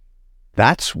sights.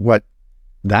 That's what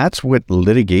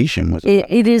litigation was about.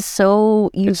 It is so,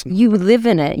 you live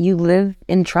in it. You live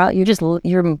in trial. You're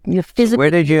physically. Where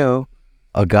did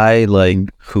a guy like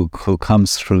who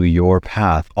comes through your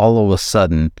path, all of a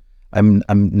sudden, I'm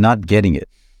not getting it.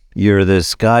 You're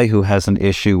this guy who has an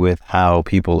issue with how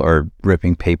people are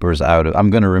ripping papers out of. I'm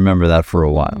going to remember that for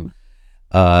a while.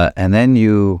 And then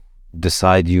you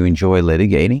decide you enjoy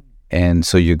litigating, and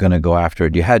so you're going to go after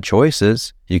it. You had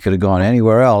choices. You could have gone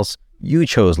anywhere else. You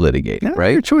chose litigating,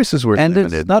 right? Your choices were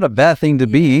limited. It's not a bad thing to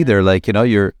be either. Like,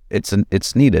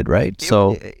 it's needed, right?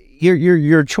 So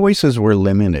your choices were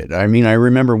limited. I mean, I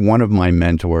remember one of my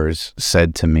mentors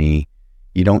said to me,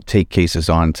 "You don't take cases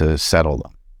on to settle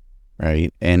them."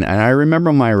 Right. And I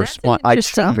remember my response. I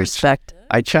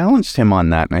challenged him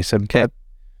on that, and I said, okay,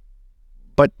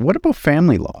 but what about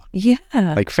family law? Yeah.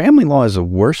 Like, family law is the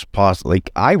worst possible.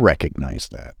 Like, I recognize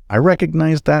that. I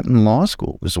recognized that in law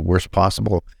school. It was the worst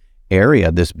possible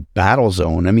area, this battle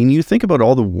zone. I mean, you think about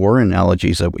all the war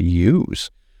analogies that we use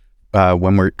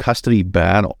when we're custody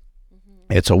battle.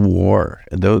 Mm-hmm. It's a war.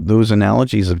 Those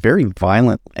analogies are very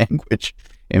violent language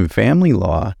in family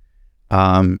law.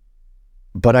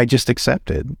 But I just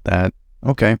accepted that,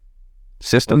 okay,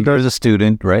 system. You're a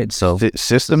student, right? So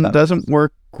system doesn't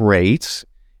work great.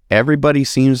 Everybody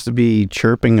seems to be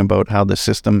chirping about how the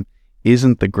system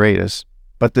isn't the greatest,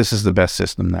 but this is the best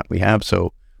system that we have.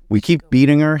 So we keep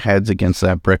beating our heads against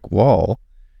that brick wall.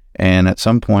 And at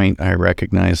some point, I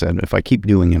recognize that if I keep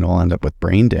doing it, I'll end up with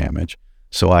brain damage.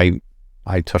 So I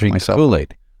took myself.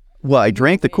 Kool-Aid. Well, I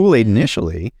drank the Kool-Aid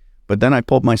initially. But then I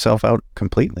pulled myself out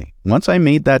completely. Once I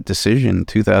made that decision in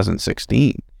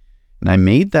 2016, and I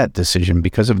made that decision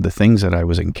because of the things that I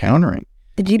was encountering.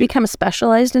 Did you become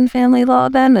specialized in family law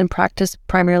then and practice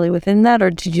primarily within that, or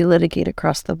did you litigate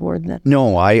across the board then?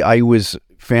 No, I was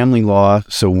family law.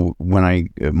 So when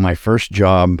my first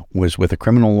job was with a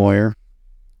criminal lawyer,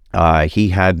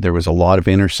 there was a lot of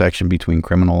intersection between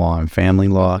criminal law and family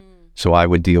law. Mm-hmm. So I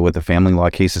would deal with the family law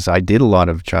cases. I did a lot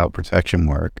of child protection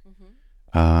work.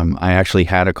 I actually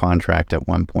had a contract at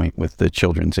one point with the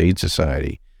Children's Aid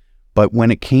Society. But when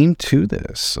it came to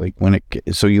this,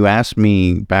 so you asked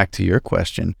me, back to your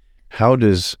question, how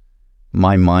does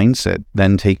my mindset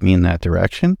then take me in that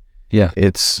direction? Yeah.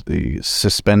 It's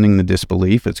suspending the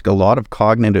disbelief. It's a lot of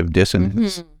cognitive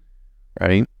dissonance,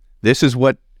 right? This is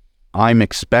what I'm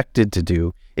expected to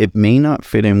do. It may not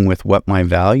fit in with what my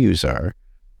values are,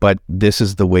 but this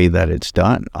is the way that it's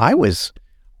done.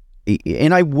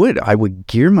 and I would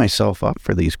gear myself up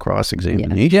for these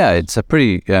cross-examinations. Yeah, it's a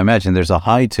pretty, I imagine there's a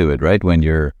high to it, right? When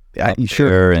you're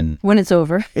sure. And when it's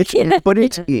over. It's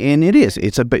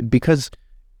a bit, because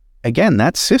again,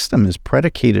 that system is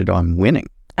predicated on winning.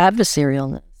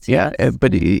 Adversarialness. Yeah, Yes.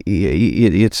 but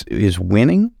it's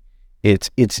winning.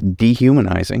 It's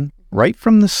dehumanizing right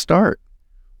from the start.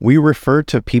 We refer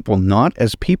to people not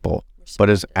as people,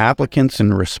 but as applicants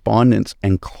and respondents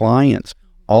and clients.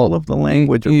 All of the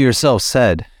language. You yourself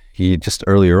said, just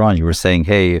earlier on, you were saying,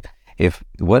 hey, if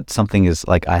something is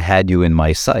like, I had you in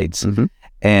my sights. Mm-hmm.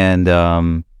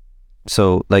 And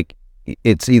so like,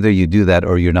 it's either you do that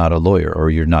or you're not a lawyer or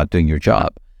you're not doing your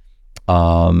job.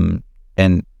 And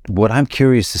what I'm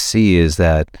curious to see is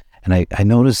that, and I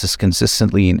notice this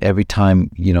consistently in every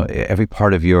time, every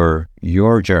part of your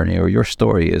journey or your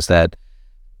story, is that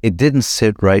it didn't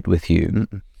sit right with you.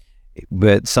 Mm-mm.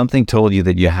 But something told you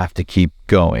that you have to keep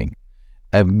going.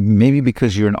 Maybe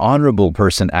because you're an honorable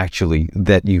person, actually,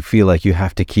 that you feel like you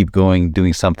have to keep going,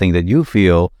 doing something that you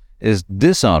feel is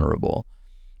dishonorable.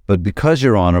 But because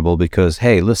you're honorable, because,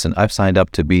 hey, listen, I've signed up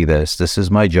to be this. This is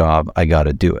my job. I got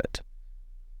to do it.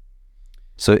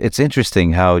 So it's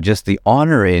interesting how just the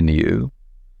honor in you,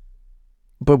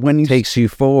 but when takes you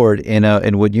forward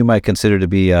in what you might consider to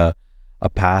be a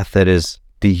path that is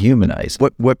dehumanized.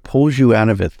 What pulls you out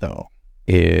of it, though,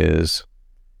 is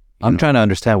I'm trying to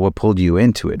understand what pulled you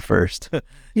into it first.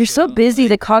 You're so busy.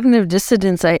 The cognitive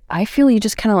dissonance, I feel you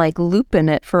just kind of like loop in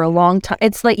it for a long time.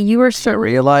 It's like you are so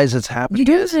realize it's happening. You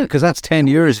don't, because that's 10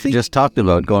 years you just talked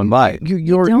about going by.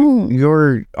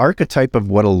 Your archetype of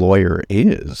what a lawyer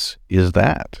is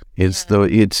that. It's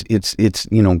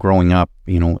growing up,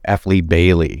 F. Lee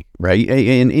Bailey, right?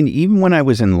 And even when I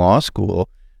was in law school,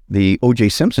 the O.J.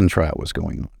 Simpson trial was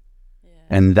going on. Yeah.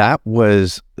 And that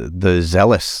was the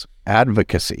zealous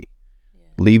advocacy. Yeah.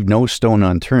 Leave no stone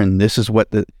unturned. This is what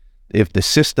if the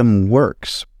system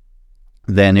works,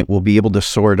 then it will be able to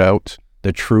sort out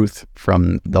the truth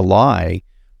from the lie,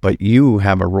 but you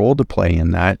have a role to play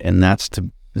in that, and that's to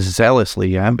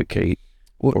zealously advocate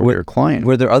for your client.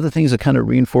 Were there other things that kind of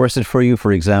reinforced it for you?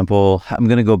 For example, I'm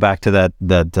going to go back to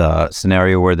that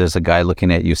scenario where there's a guy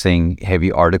looking at you saying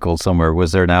heavy article somewhere.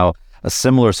 Was there now a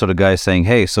similar sort of guy saying,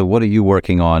 hey, so what are you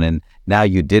working on? And now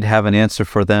you did have an answer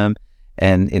for them.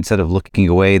 And instead of looking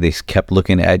away, they kept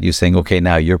looking at you saying, okay,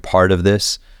 now you're part of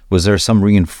this. Was there some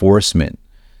reinforcement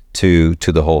to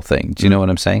the whole thing? Do you know what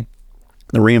I'm saying?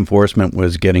 The reinforcement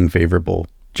was getting favorable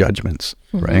judgments,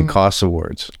 mm-hmm. right? And cost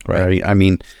awards, right? I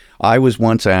mean, I was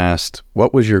once asked,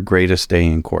 what was your greatest day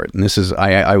in court? And this is,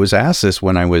 I was asked this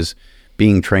when I was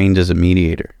being trained as a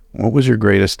mediator. What was your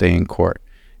greatest day in court?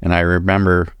 And I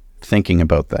remember thinking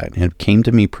about that. And it came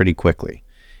to me pretty quickly.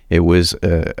 It was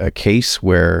a case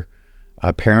where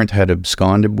a parent had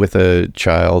absconded with a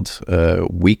child a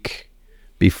week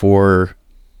before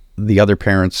the other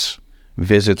parent's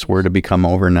visits were to become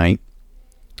overnight.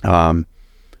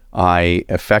 I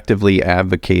effectively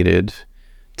advocated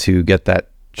to get that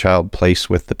child placed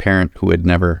with the parent who had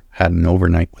never had an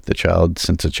overnight with the child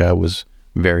since the child was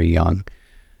very young.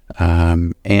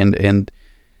 So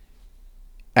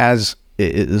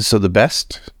the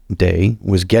best day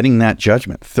was getting that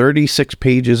judgment, 36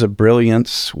 pages of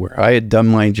brilliance where I had done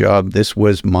my job. This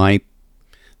was the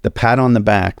pat on the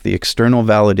back, the external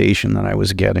validation that I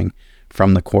was getting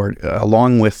from the court,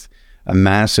 along with a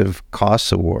massive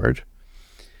costs award.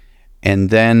 And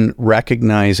then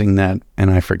recognizing that,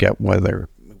 and I forget whether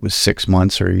it was 6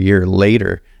 months or a year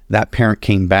later, that parent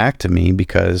came back to me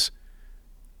because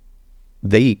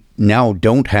they now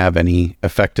don't have any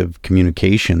effective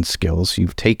communication skills.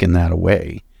 You've taken that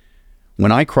away.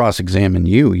 When I cross-examine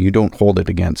you, you don't hold it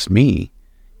against me.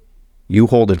 You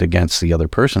hold it against the other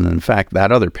person. And in fact,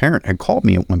 that other parent had called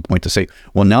me at one point to say,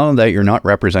 well, now that you're not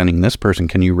representing this person,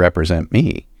 can you represent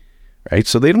me? Right?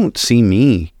 So they don't see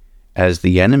me as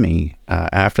the enemy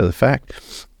after the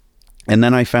fact. And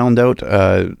then I found out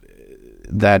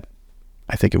that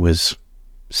I think it was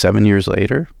 7 years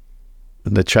later,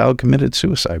 the child committed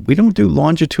suicide. We don't do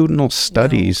longitudinal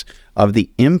studies of the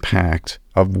impact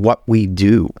of what we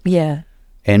do. Yeah.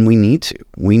 And we need to.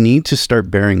 We need to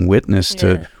start bearing witness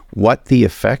to what the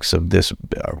effects of this,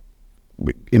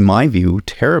 in my view,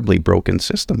 terribly broken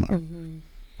system are. Mm-hmm.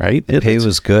 Right? The pay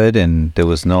was good and there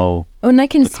was no... Oh, and I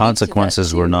can the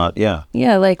consequences were not, Yeah,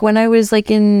 like when I was like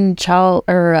in child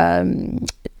or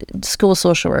school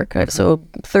social work, so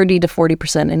 30 to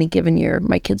 40% any given year,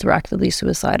 my kids were actively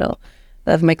suicidal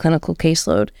of my clinical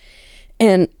caseload.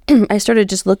 And I started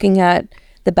just looking at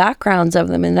the backgrounds of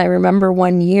them. And I remember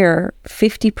one year,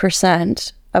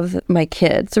 50% of my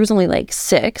kids, there was only like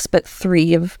 6, but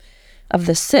 3 of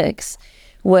the 6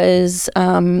 was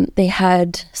they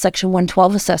had Section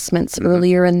 112 assessments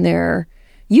earlier in their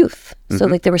youth. So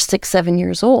like they were 6, 7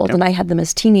 years old, and I had them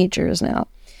as teenagers now.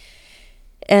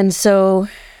 And so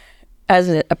as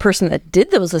a person that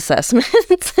did those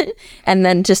assessments and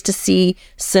then just to see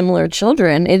similar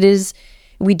children,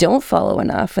 we don't follow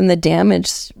enough. And the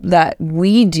damage that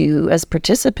we do as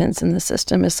participants in the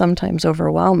system is sometimes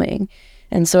overwhelming.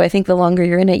 And so I think the longer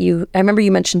you're in it, I remember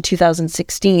you mentioned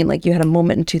 2016, like you had a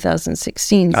moment in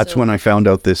 2016. That's when I found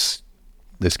out this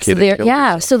kid.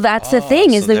 So that's the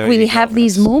thing, is that we have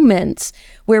these moments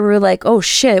where we're like, oh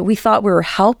shit, we thought we were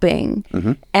helping.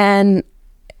 And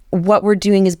what we're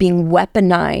doing is being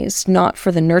weaponized, not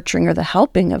for the nurturing or the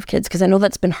helping of kids. Because I know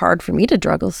that's been hard for me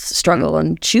to struggle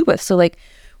and chew with. So like,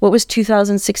 what was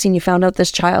 2016? You found out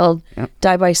this child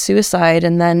died by suicide,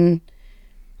 and then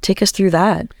take us through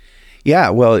that. Yeah,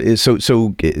 well, so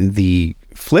the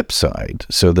flip side,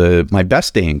 my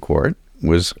best day in court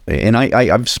was, and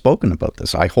I've spoken about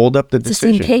this, I hold up the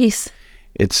decision. It's the same case.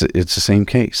 It's the same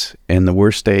case. And the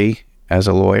worst day as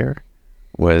a lawyer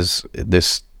was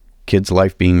this kid's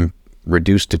life being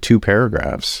reduced to 2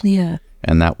 paragraphs. Yeah.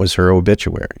 And that was her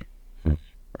obituary.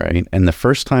 Right. And the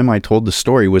first time I told the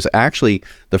story was actually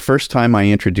the first time I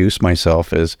introduced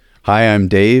myself as, hi, I'm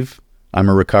Dave. I'm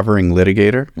a recovering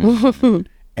litigator.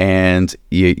 And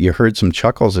you heard some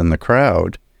chuckles in the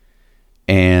crowd.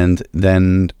 And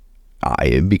then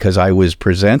because I was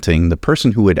presenting, the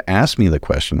person who had asked me the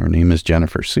question, her name is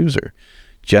Jennifer Souser.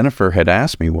 Jennifer had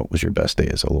asked me, what was your best day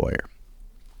as a lawyer?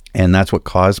 And that's what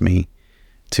caused me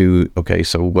to, okay,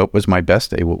 so what was my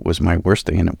best day? What was my worst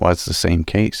day? And it was the same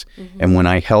case. And when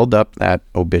I held up that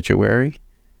obituary,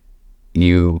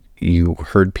 you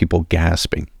heard people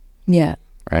gasping. Yeah.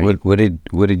 Right? What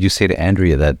did you say to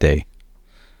Andrea that day?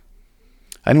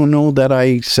 I don't know that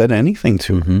I said anything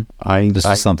to her. This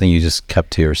is something you just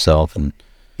kept to yourself. And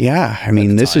yeah, I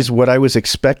mean, this is what I was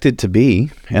expected to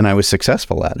be, and I was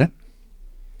successful at it.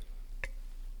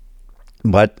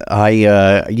 But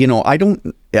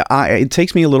it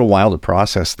takes me a little while to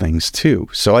process things too.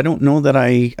 So I don't know that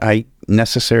I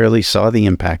necessarily saw the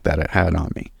impact that it had on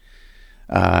me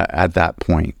at that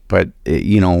point. But,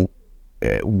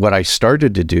 what I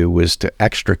started to do was to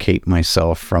extricate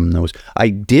myself from those. I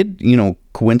did,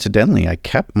 coincidentally, I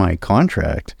kept my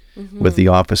contract with the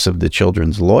Office of the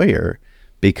Children's Lawyer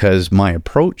because my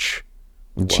approach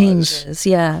changes.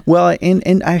 Yeah. Well,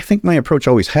 and I think my approach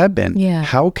always had been,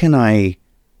 how can I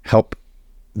help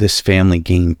this family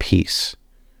gain peace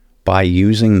by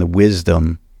using the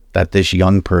wisdom that this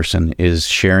young person is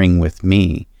sharing with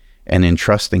me and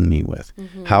entrusting me with?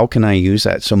 How can I use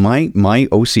that? So my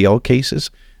OCL cases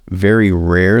very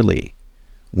rarely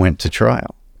went to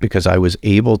trial because I was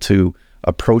able to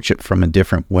approach it from a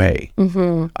different way.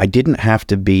 I didn't have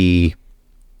to be,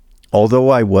 although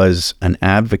I was an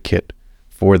advocate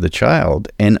for the child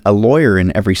and a lawyer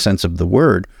in every sense of the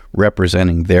word,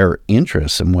 representing their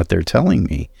interests and what they're telling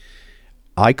me,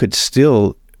 I could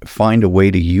still find a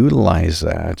way to utilize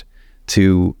that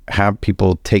to have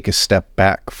people take a step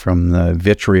back from the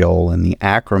vitriol and the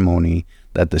acrimony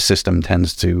that the system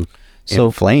tends to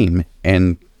inflame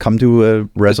and come to a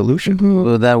resolution.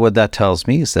 Well, what that tells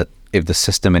me is that if the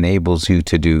system enables you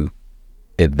to do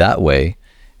it that way,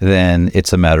 then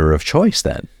it's a matter of choice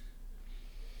then.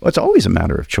 Well, it's always a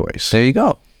matter of choice. There you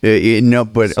go. No,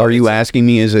 but are you asking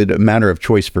me, is it a matter of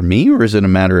choice for me or is it a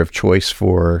matter of choice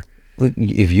for...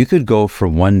 If you could go for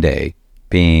one day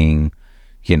being,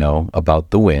 about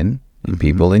the win and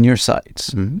people in your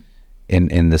sights,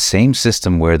 in the same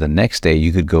system where the next day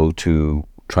you could go to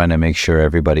trying to make sure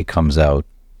everybody comes out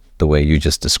the way you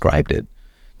just described it,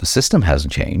 the system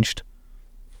hasn't changed.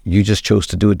 You just chose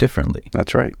to do it differently.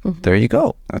 That's right. There you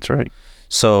go. That's right.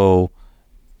 So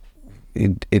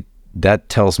that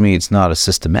tells me it's not a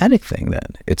systematic thing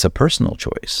then. It's a personal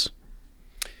choice.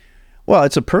 Well,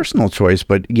 it's a personal choice,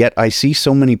 but yet I see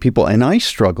so many people, and I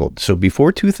struggled. So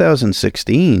before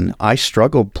 2016, I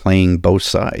struggled playing both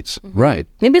sides. Right.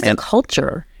 Maybe it's a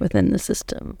culture within the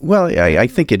system. Well, I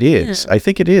think it is. Yeah. I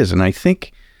think it is. And I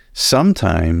think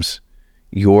sometimes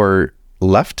you're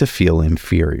left to feel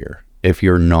inferior if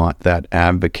you're not that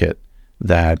advocate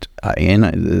that,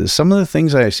 and some of the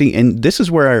things I see, and this is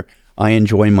where I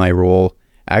enjoy my role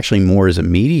actually more as a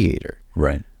mediator.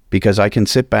 Right. Because I can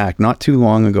sit back. Not too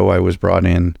long ago, I was brought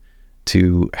in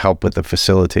to help with a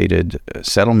facilitated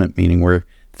settlement meeting where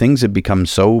things had become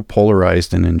so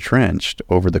polarized and entrenched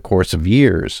over the course of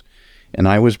years. And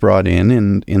I was brought in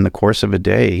and in the course of a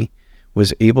day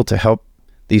was able to help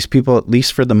these people, at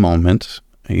least for the moment.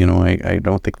 I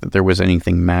don't think that there was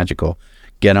anything magical,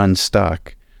 get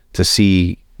unstuck to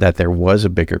see that there was a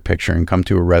bigger picture and come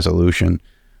to a resolution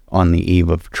on the eve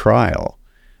of trial,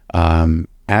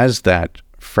 as that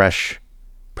fresh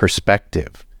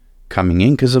perspective coming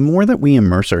in. Because the more that we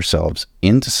immerse ourselves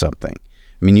into something,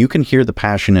 I mean, you can hear the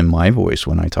passion in my voice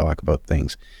when I talk about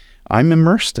things. I'm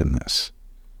immersed in this.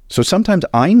 So sometimes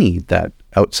I need that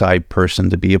outside person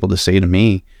to be able to say to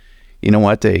me, you know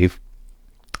what, Dave,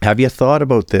 have you thought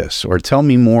about this? Or tell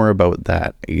me more about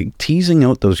that. Teasing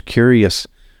out those curious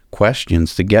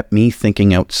questions to get me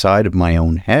thinking outside of my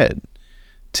own head,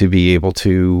 to be able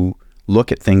to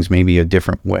look at things maybe a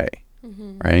different way,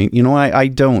 right? You know, I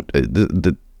don't.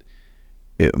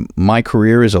 My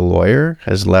career as a lawyer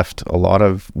has left a lot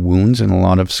of wounds and a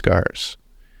lot of scars.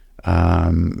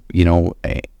 You know,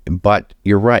 but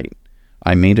you're right.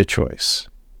 I made a choice,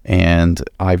 and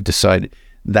I've decided.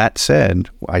 That said,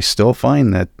 I still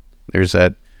find that there's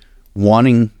that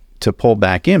wanting to pull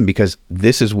back in, because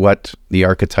this is what the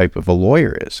archetype of a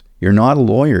lawyer is. You're not a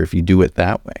lawyer if you do it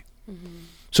that way.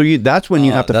 So that's when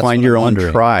you have to find your own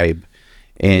tribe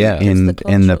and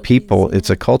the people. Piece. It's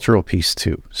a cultural piece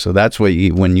too. So that's what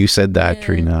when you said that,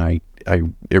 Trina,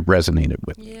 it resonated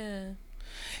with me.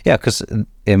 Yeah, because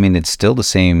I mean, it's still the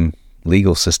same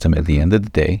legal system at the end of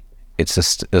the day. It's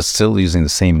still using the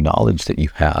same knowledge that you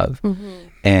have.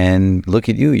 And look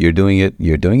at you, you're doing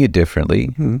it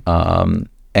differently.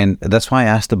 And that's why I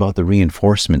asked about the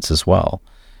reinforcements as well,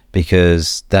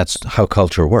 because that's how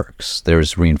culture works.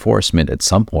 There's reinforcement at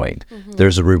some point.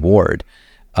 There's a reward.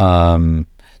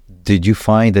 Did you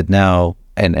find that now,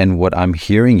 and what I'm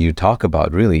hearing you talk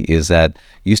about really is that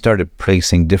you started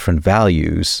placing different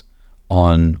values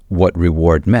on what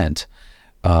reward meant.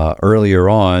 Earlier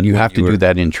on, you have to do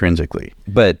that intrinsically,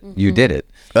 but you did it.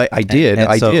 I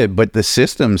did, but the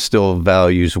system still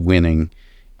values winning,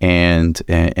 and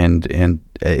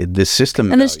the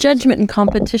system, and there's judgment and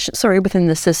competition. Within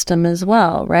the system as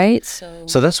well, right?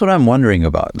 So that's what I'm wondering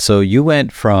about. So you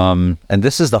went from, and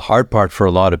this is the hard part for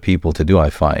a lot of people to do,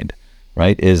 I find,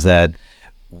 right? Is that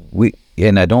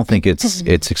and I don't think it's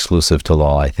exclusive to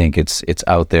law. I think it's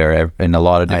out there in a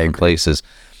lot of different places.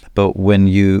 But when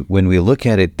we look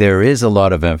at it, there is a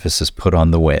lot of emphasis put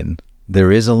on the win. There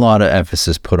is a lot of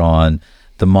emphasis put on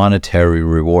the monetary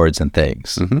rewards and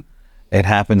things. It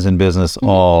happens in business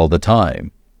all the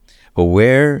time. But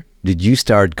where did you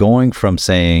start going from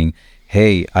saying,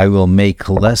 hey, I will make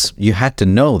less, you had to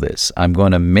know this, I'm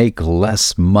going to make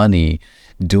less money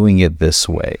doing it this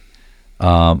way.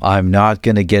 I'm not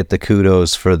going to get the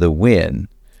kudos for the win,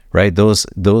 right?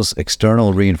 Those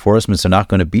external reinforcements are not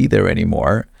going to be there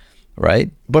anymore.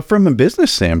 Right? But from a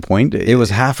business standpoint, it was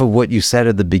half of what you said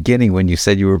at the beginning when you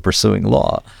said you were pursuing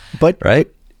law. Right?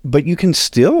 But you can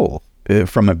still,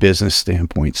 from a business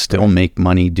standpoint, still make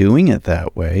money doing it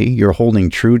that way. You're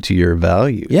holding true to your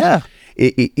values. Yeah.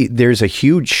 There's a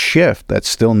huge shift that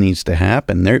still needs to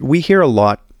happen. We hear a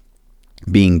lot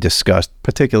being discussed,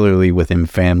 particularly within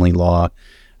family law,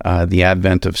 the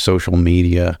advent of social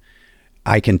media.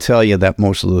 I can tell you that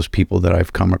most of those people that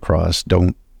I've come across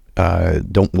don't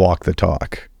walk the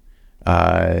talk,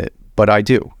 but I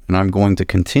do, and I'm going to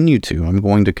continue to. I'm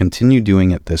going to continue doing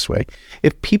it this way.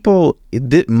 If people,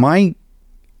 I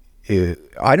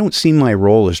don't see my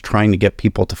role as trying to get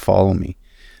people to follow me.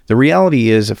 The reality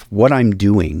is, if what I'm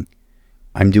doing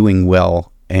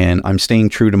well, and I'm staying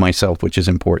true to myself, which is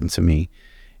important to me,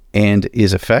 and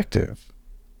is effective,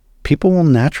 people will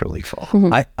naturally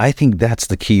follow. I think that's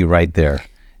the key right there,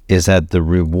 is that the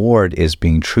reward is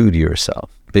being true to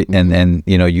yourself. And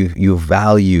you know, you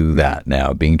value that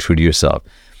now, being true to yourself.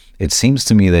 It seems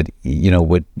to me that, you know,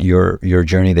 what your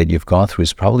journey that you've gone through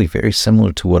is probably very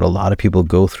similar to what a lot of people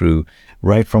go through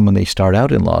right from when they start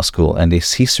out in law school, and they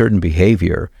see certain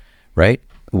behavior, right,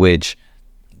 which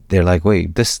they're like,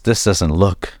 wait, this doesn't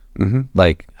look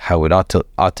like how it ought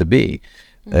to be.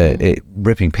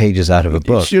 Ripping pages out of a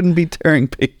book. You shouldn't be tearing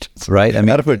pages, right? I mean,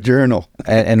 out of a journal.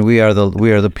 And we are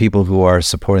the people who are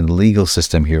supporting the legal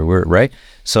system here. We're right.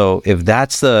 So if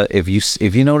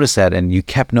you notice that, and you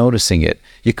kept noticing it,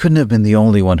 you couldn't have been the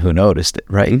only one who noticed it,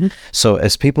 right? So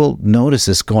as people notice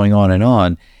this going on and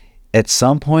on, at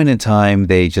some point in time,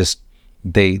 they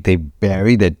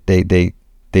bury that,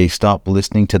 they stop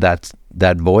listening to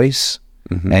that voice,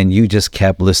 and you just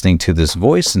kept listening to this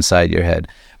voice inside your head,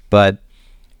 but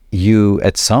you,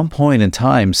 at some point in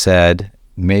time, said,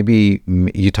 maybe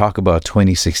you talk about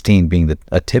 2016 being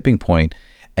a tipping point,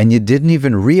 and you didn't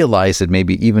even realize it,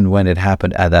 maybe even when it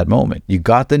happened at that moment. You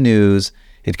got the news,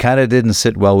 it kind of didn't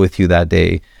sit well with you that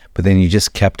day, but then you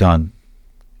just kept on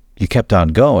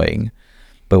going.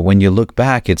 But when you look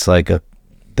back, it's like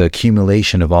the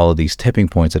accumulation of all of these tipping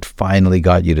points that finally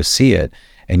got you to see it.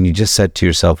 And you just said to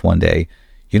yourself one day,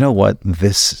 you know what,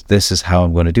 this is how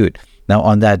I'm going to do it. Now,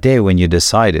 on that day when you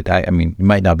decided, I mean, you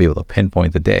might not be able to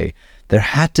pinpoint the day, there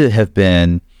had to have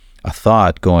been a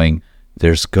thought going,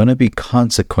 there's going to be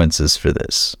consequences for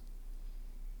this.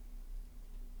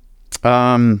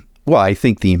 Well, I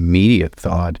think the immediate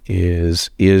thought is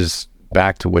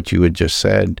back to what you had just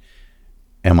said.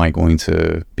 Am I going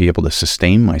to be able to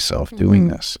sustain myself doing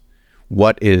this?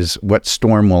 What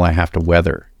storm will I have to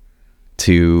weather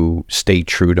to stay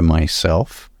true to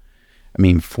myself? I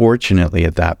mean, fortunately,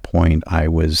 at that point, I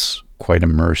was quite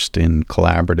immersed in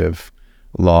collaborative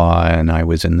law, and I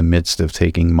was in the midst of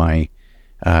taking my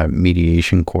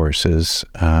mediation courses.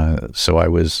 So I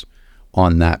was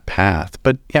on that path.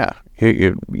 But yeah,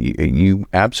 you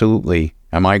absolutely,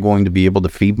 am I going to be able to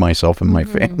feed myself and my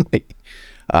family?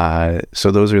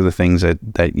 So those are the things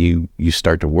that you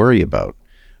start to worry about.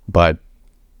 But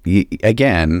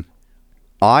again,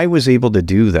 I was able to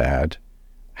do that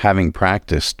having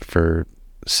practiced for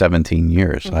 17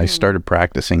 years. I started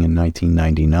practicing in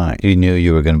 1999. You knew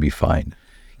you were going to be fine.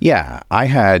 Yeah, I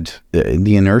had,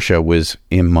 the inertia was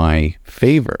in my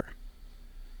favor.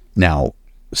 Now,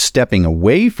 stepping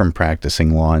away from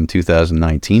practicing law in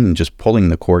 2019 and just pulling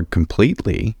the cord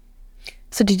completely.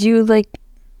 So did you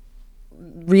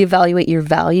reevaluate your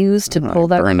values to pull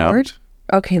that burn cord?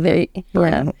 out. Okay,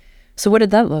 yeah. So what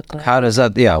did that look like? How does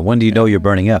that, when do you know you're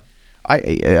burning up?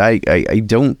 I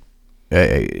don't,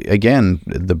 again,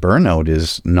 the burnout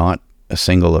is not a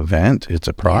single event. It's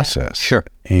a process. Yeah, sure.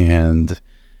 And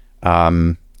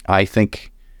I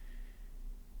think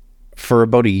for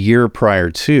about a year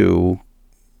prior to,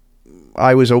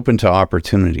 I was open to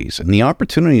opportunities. And the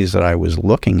opportunities that I was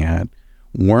looking at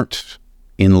weren't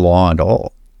in law at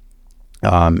all.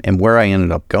 And where I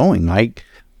ended up going,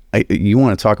 you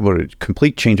want to talk about a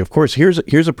complete change. Of course,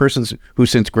 here's a person who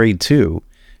since grade 2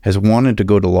 has wanted to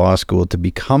go to law school, to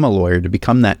become a lawyer, to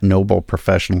become that noble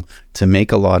professional, to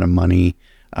make a lot of money.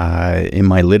 In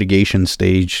my litigation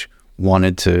stage,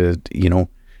 wanted to,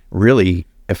 really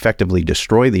effectively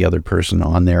destroy the other person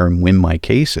on there and win my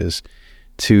cases,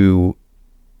 to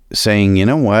saying, you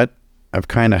know what, I've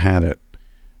kind of had it.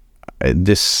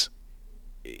 This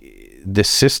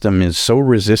system is so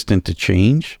resistant to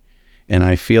change, and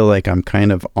I feel like I'm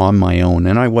kind of on my own.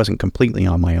 And I wasn't completely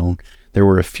on my own. There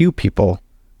were a few people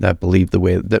that believed the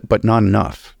way that, but not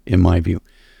enough, in my view.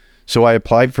 So I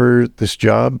applied for this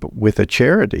job with a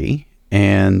charity,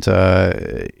 and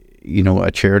a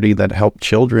charity that helped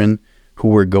children who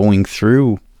were going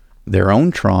through their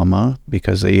own trauma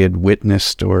because they had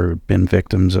witnessed or been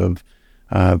victims of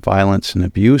violence and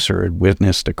abuse, or had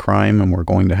witnessed a crime and were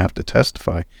going to have to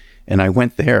testify. And I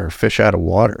went there, fish out of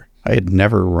water. I had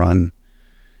never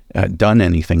done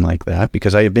anything like that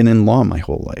because I had been in law my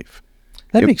whole life.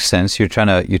 That makes sense. You're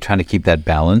trying to keep that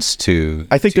balance to.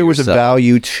 I think there was a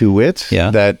value to it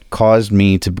that caused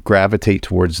me to gravitate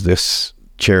towards this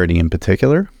charity in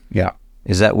particular. Yeah.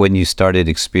 Is that when you started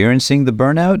experiencing the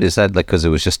burnout? Is that because it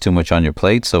was just too much on your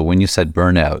plate? So when you said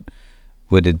burnout,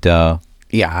 would it?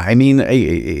 Yeah, I mean,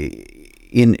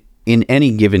 in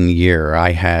any given year,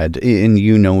 I had,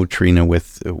 and Trina,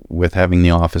 with having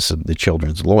the office of the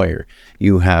children's lawyer,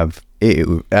 you have,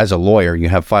 as a lawyer, you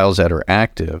have files that are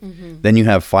active, then you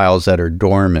have files that are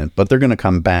dormant, but they're going to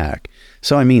come back.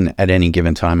 So, I mean, at any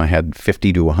given time, I had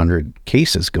 50 to 100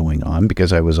 cases going on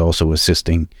because I was also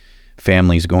assisting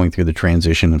families going through the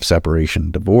transition of separation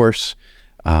and divorce,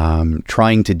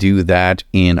 trying to do that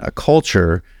in a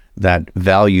culture that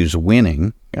values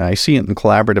winning. I see it in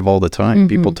collaborative all the time.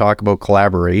 People talk about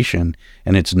collaboration,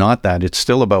 and it's not that. It's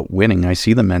still about winning. I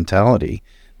see the mentality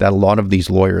that a lot of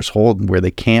these lawyers hold, where they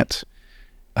can't,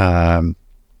 they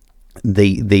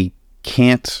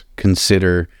can't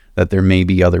consider that there may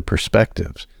be other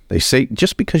perspectives. They say,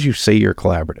 just because you say you're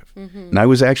collaborative, and I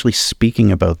was actually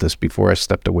speaking about this before I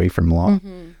stepped away from law,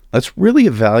 let's really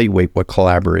evaluate what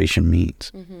collaboration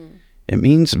means. It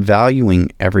means valuing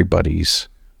everybody's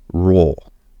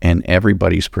role and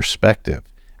everybody's perspective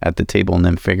at the table, and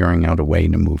then figuring out a way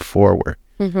to move forward.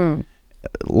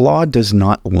 Law does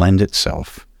not lend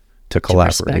itself to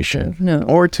collaboration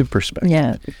or to perspective.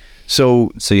 Yeah.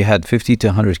 So you had 50 to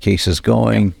 100 cases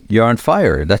going. You're on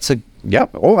fire.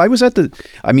 Oh, I was at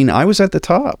the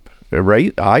top,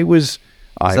 right? I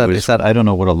don't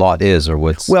know what a lot is or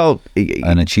what's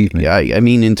an achievement. I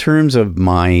mean, in terms of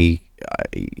my,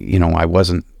 I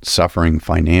wasn't suffering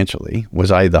financially.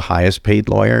 Was I the highest paid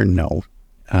lawyer? No.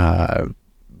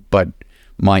 But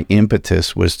my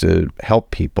impetus was to help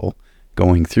people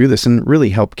going through this and really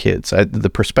help kids.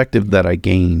 The perspective that I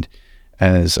gained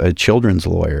as a children's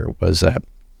lawyer was that,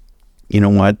 you know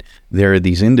what, there are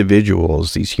these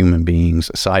individuals, these human beings,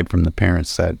 aside from the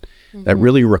parents, that that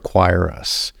really require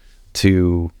us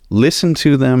to listen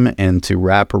to them and to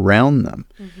wrap around them.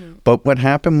 But what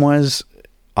happened was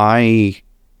I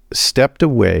stepped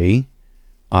away.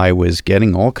 I was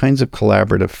getting all kinds of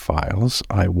collaborative files.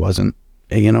 I wasn't,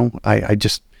 I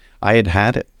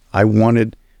had it. I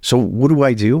wanted, so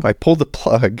what do? I pull the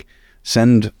plug,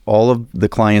 send all of the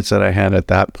clients that I had at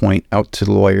that point out to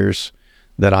lawyers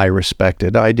that I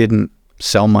respected. I didn't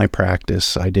sell my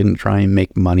practice. I didn't try and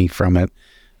make money from it.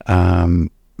 Although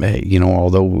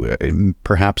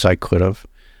perhaps I could have.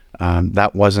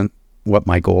 That wasn't what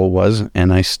my goal was,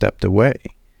 and I stepped away.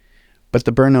 But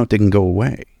the burnout didn't go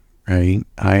away, right?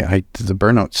 The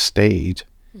burnout stayed.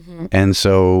 And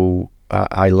so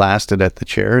I lasted at the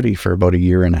charity for about 1.5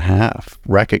 years,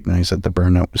 recognized that the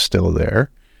burnout was still there.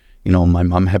 My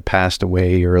mom had passed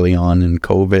away early on in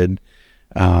COVID.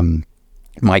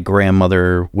 My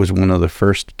grandmother was one of the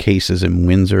first cases in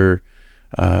Windsor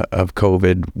of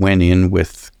COVID, went in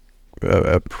with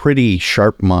a pretty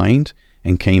sharp mind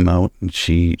and came out, and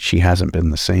she hasn't been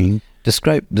the same.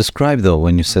 Describe though,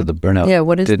 when you said the burnout. Yeah,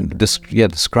 what is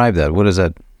describe that. What does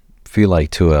that feel like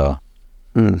to a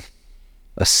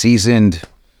seasoned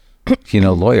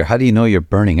lawyer? How do you know you're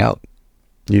burning out?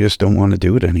 You just don't want to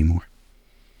do it anymore.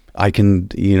 I can,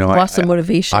 lost the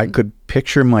motivation. I could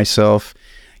picture myself.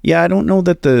 Yeah, I don't know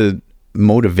that the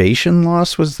motivation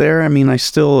loss was there. I mean, I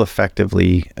still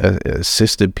effectively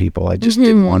assisted people. I just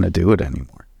didn't want to do it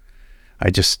anymore.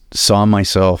 I just saw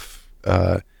myself,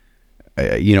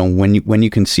 when you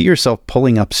can see yourself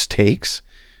pulling up stakes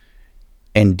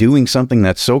and doing something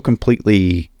that's so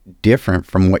completely different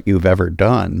from what you've ever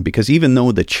done, because even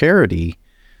though the charity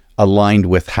aligned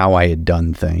with how I had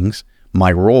done things,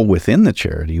 my role within the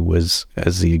charity was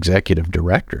as the executive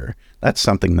director. That's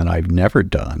something that I've never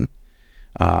done.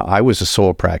 I was a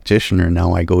sole practitioner.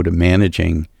 Now I go to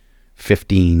managing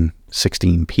 15,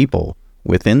 16 people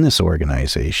within this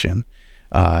organization.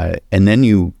 And then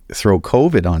you throw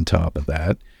COVID on top of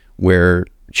that, where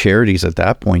charities at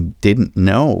that point didn't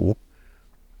know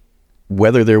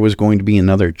whether there was going to be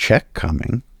another check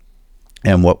coming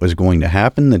and what was going to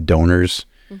happen. The donors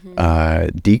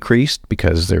decreased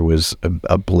because there was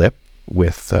a blip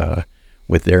with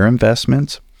their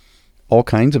investments, all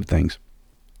kinds of things.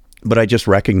 But I just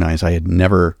recognized I had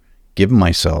never given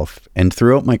myself, and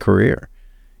throughout my career,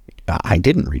 I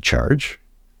didn't recharge.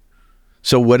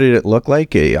 So what did it look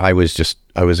like? I was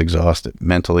exhausted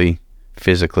mentally,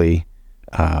 physically.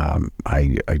 I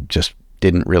just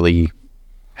didn't really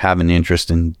have an interest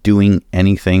in doing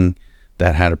anything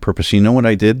that had a purpose. You know what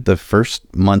I did the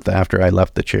first month after I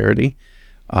left the charity?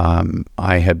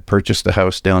 I had purchased a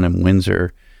house down in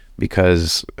Windsor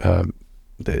because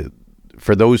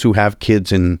for those who have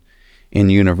kids in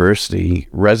university,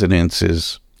 residence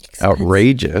is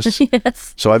outrageous.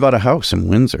 Yes. So I bought a house in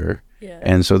Windsor. Yeah.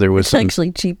 And so there was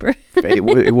actually cheaper.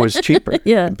 it was cheaper.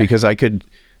 Yeah. Because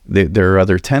there are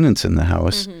other tenants in the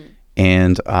house.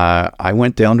 And I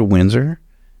went down to Windsor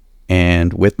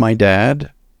and with my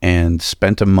dad and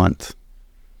spent a month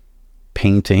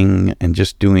painting and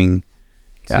just doing.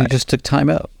 So you just took time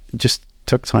out. Just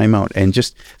took time out, and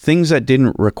just things that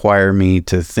didn't require me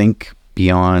to think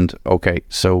beyond, okay,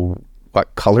 so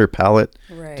what color palette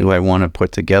do I want to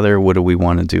put together? What do we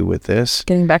want to do with this?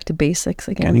 Getting back to basics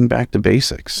again. Getting back to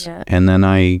basics. Yeah. And then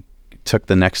I took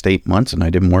the next 8 months and I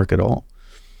didn't work at all.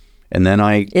 And then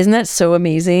Isn't that so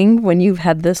amazing when you've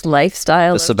had this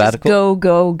lifestyle of sabbatical?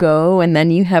 Just go, and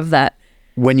then you have that.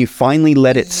 When you finally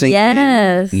let it sink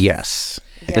Yes. in. Yes.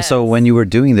 And so when you were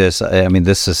doing this, I mean,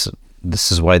 this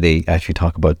is why they actually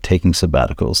talk about taking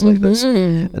sabbaticals like this,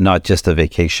 not just a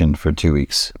vacation for 2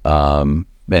 weeks.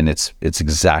 And it's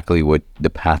exactly what the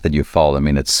path that you follow. I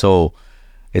mean, it's so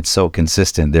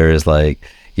consistent. There is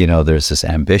there's this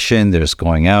ambition, there's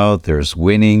going out, there's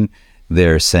winning,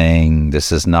 there's saying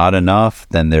this is not enough.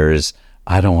 Then there's,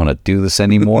 I don't want to do this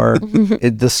anymore.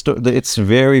 It's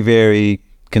very, very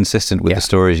consistent with the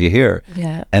stories you hear.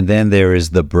 Yeah. And then there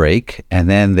is the break, and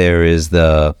then there is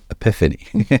the epiphany,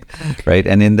 right?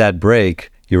 And in that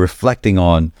break, you're reflecting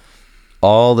on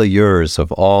all the years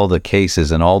of all the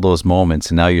cases and all those moments,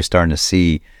 and now you're starting to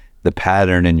see the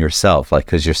pattern in yourself, like,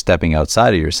 because you're stepping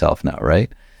outside of yourself now,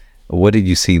 right? What did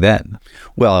you see then?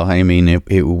 Well, I mean,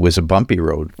 it was a bumpy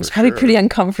road. It's probably pretty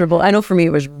uncomfortable. I know for me,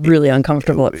 it was really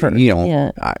uncomfortable at first.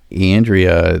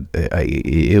 Andrea,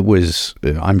 it was,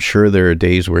 I'm sure there are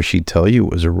days where she'd tell you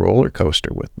it was a roller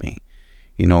coaster with me,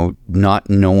 not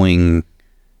knowing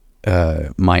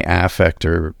my affect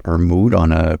or mood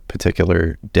on a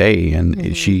particular day.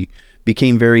 And she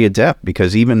became very adept,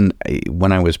 because even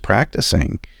when I was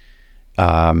practicing,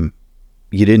 you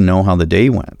didn't know how the day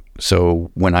went. So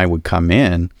when I would come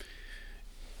in,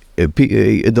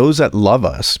 those that love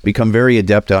us become very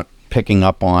adept at picking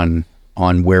up on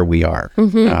where we are.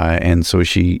 And so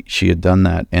she had done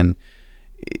that. And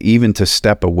even to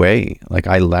step away, like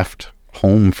I left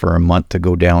home for a month to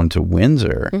go down to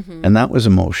Windsor, and that was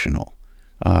emotional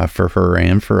for her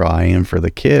and for I and for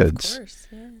the kids. Of course,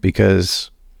 yeah.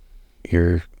 Because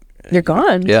you're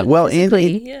gone. Yeah. Well,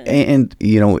 and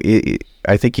you know,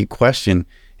 I think you question,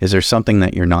 is there something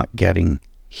that you're not getting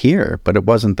here? But it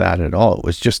wasn't that at all. It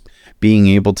was just being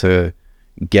able to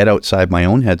get outside my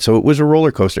own head. So it was a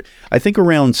roller coaster. I think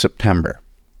around September.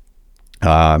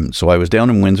 So I was down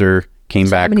in Windsor, came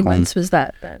back home. How many months was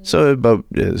that then? So about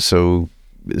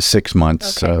 6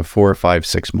 months, okay. 4 or 5,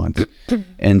 6 months.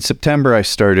 In September, I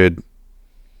started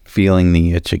feeling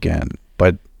the itch again,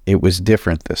 but it was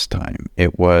different this time.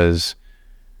 It was,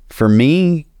 for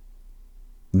me,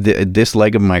 this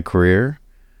leg of my career,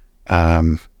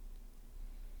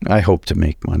 I hope to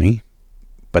make money,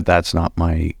 but that's not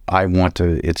I want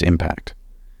its impact.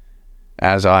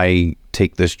 As I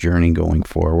take this journey going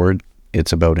forward,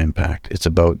 it's about impact. It's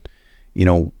about, you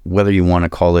know, whether you want to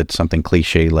call it something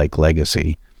cliche like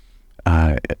legacy,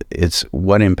 it's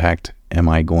what impact am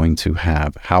I going to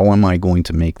have? How am I going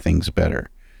to make things better?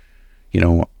 You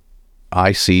know,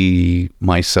 I see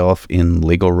myself in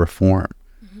legal reform.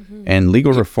 And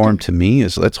legal reform to me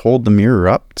is, let's hold the mirror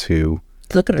up to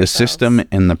the system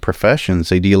and the profession.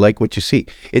 Say, do you like what you see?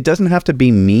 It doesn't have to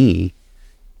be me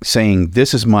saying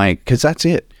this is my, because that's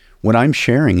it. What I'm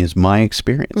sharing is my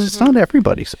experience. It's not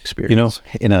everybody's experience. You know,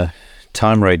 in a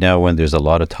time right now when there's a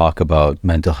lot of talk about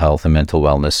mental health and mental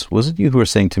wellness, was it you who were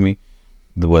saying to me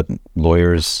what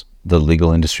lawyers, the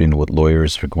legal industry and what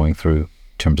lawyers are going through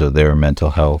in terms of their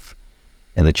mental health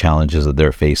and the challenges that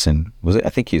they're facing? Was it? I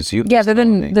think it's you. Yeah, they're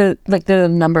the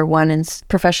number one in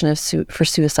profession for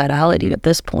suicidality at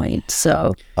this point.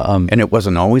 So, and it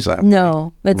wasn't always that.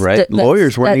 No, right.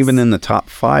 Lawyers weren't even in the top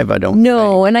 5. I don't.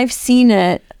 No, and I've seen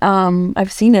it.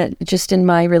 I've seen it just in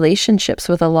my relationships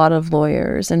with a lot of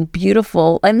lawyers and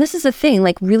beautiful. And this is the thing,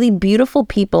 like really beautiful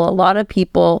people. A lot of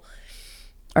people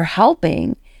are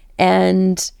helping,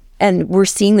 and we're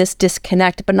seeing this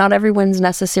disconnect, but not everyone's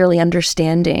necessarily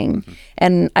understanding.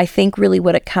 And I think really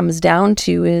what it comes down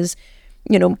to is,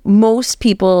 you know, most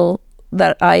people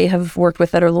that I have worked with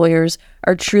that are lawyers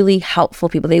are truly helpful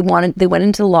people. They went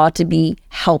into law to be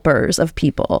helpers of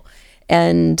people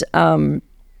and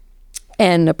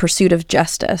a pursuit of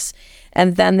justice.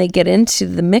 And then they get into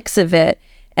the mix of it,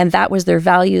 and that was their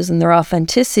values and their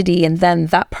authenticity. And then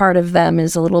that part of them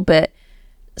is a little bit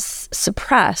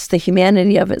suppressed, the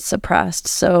humanity of it suppressed.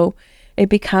 So it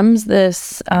becomes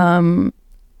this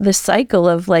this cycle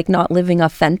of like not living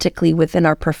authentically within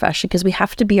our profession, because we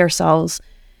have to be ourselves,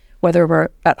 whether we're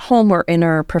at home or in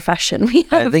our profession. We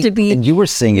have to be. And you were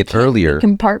saying it earlier.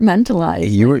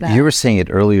 Compartmentalized. You were saying it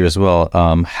earlier as well.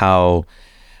 How,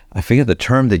 I forget the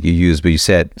term that you used, but you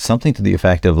said something to the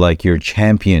effect of like you're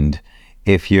championed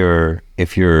if you're.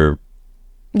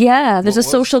 Yeah, there's a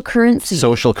social currency.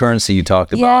 Social currency you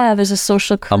talked about. Yeah, there's a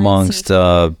social currency. Amongst...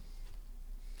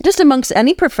 just amongst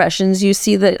any professions, you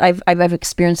see that I've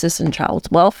experienced this in child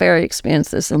welfare, I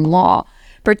experienced this in law.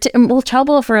 Well, child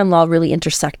welfare and law really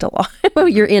intersect a lot.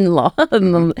 You're in law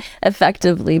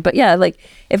effectively. But yeah, like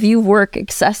if you work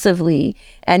excessively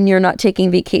and you're not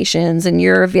taking vacations and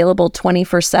you're available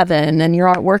 24/7 and you're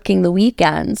not working the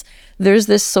weekends, there's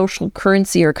this social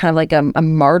currency or kind of like a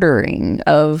martyring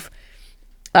of...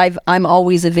 I'm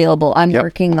always available. I'm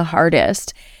working the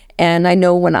hardest. And I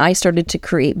know when I started to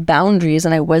create boundaries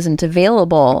and I wasn't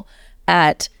available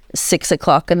at 6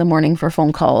 o'clock in the morning for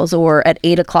phone calls or at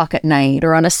 8 o'clock at night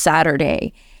or on a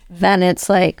Saturday, then it's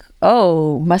like,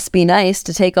 oh, must be nice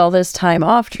to take all this time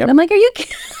off. Yep. I'm like, are you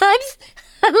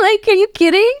are you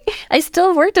kidding? I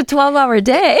still worked a 12-hour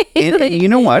day. You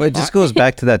know what? It just goes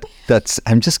back to that.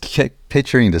 I'm just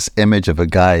picturing this image of a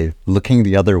guy looking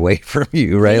the other way from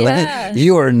you, right? Yeah. Like,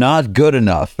 you are not good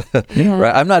enough,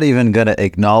 right? I'm not even going to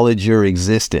acknowledge your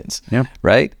existence,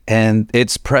 right? And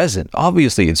it's present.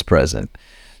 Obviously, it's present.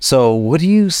 So what do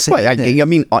you say? Well, I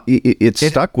mean, it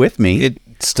stuck with me.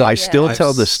 I still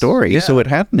tell the story, so it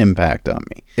had an impact on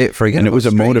me. And it was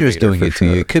a motivator doing it to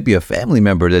you. It could be a family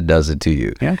member that does it to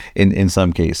you. In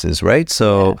some cases, right?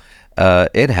 So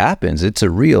it happens. It's a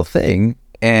real thing,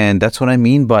 and that's what I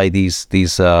mean by these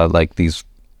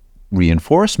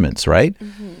reinforcements, right?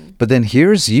 But then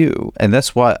here's you, and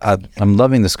that's why I'm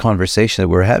loving this conversation that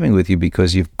we're having with you,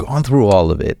 because you've gone through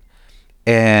all of it,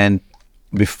 and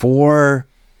before,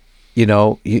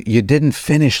 you didn't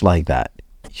finish like that.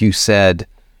 You said,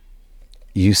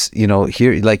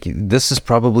 here, like, this is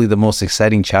probably the most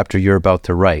exciting chapter you're about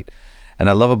to write. And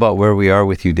I love about where we are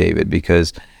with you, David,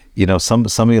 because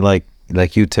somebody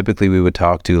like you, typically we would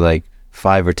talk to like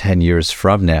 5 or 10 years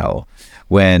from now,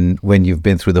 when you've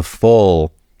been through the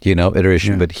full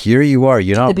iteration. But here you are,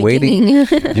 you're not waiting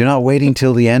you're not waiting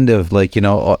till the end of like you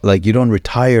don't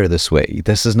retire this way.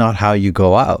 This is not how you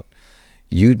go out.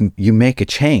 You make a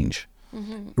change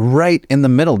right in the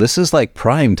middle. This is like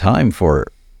prime time for,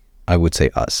 I would say,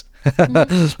 us.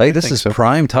 Like this is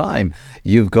prime time.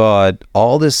 You've got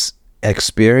all this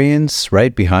experience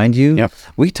right behind you. Yep.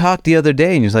 We talked the other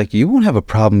day and you're like, you won't have a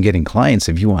problem getting clients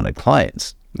if you wanted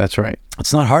clients. That's right.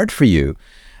 It's not hard for you.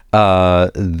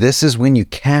 This is when you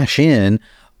cash in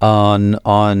on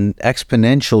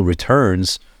exponential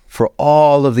returns for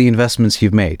all of the investments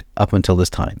you've made up until this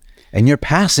time. And you're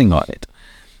passing on it.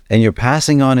 And you're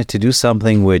passing on it to do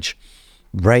something which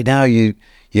right now you're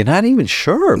not even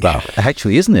sure about,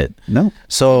 actually, isn't it? No.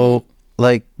 So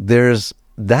like but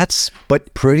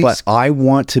I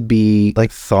want to be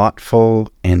like thoughtful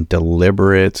and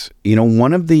deliberate.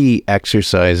 One of the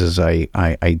exercises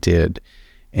I did,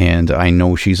 and I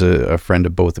know she's a friend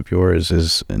of both of yours,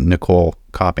 is Nicole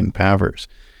Copping-Pavers.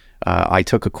 I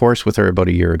took a course with her about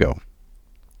a year ago.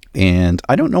 And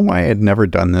I don't know why I had never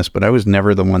done this, but I was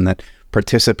never the one that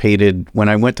participated. When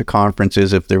I went to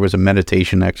conferences, if there was a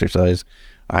meditation exercise,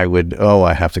 I would,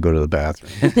 I have to go to the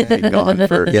bathroom.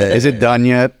 Is it done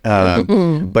yet?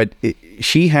 But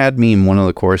she had me in one of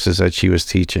the courses that she was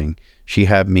teaching. She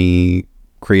had me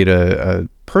create a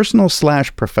personal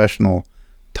 / professional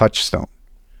touchstone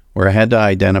where I had to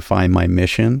identify my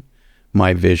mission,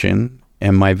 my vision,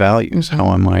 and my values.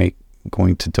 How am I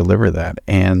going to deliver that?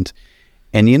 And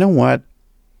you know what?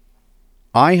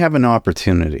 I have an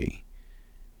opportunity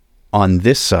on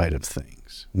this side of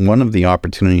things. One of the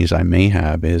opportunities I may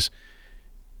have is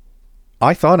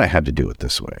I thought I had to do it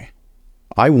this way.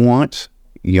 I want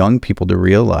young people to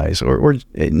realize, or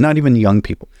not even young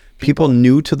people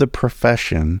new to the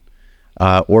profession,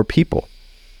 or people,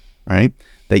 right?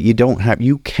 That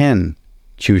you can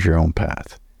choose your own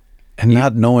path. And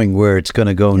not knowing where it's going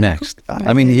to go next.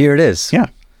 I mean, here it is. Yeah.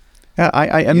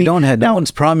 I mean, no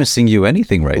one's promising you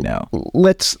anything right now.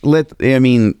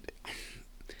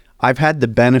 I've had the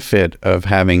benefit of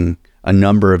having a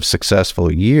number of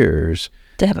successful years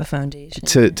to have a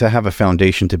foundation. To have a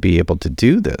foundation to be able to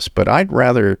do this. But I'd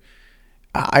rather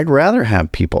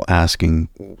have people asking,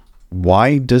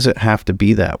 why does it have to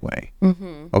be that way?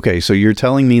 Mm-hmm. Okay, so you're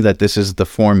telling me that this is the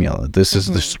formula, this is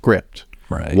the script.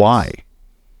 Right. Why?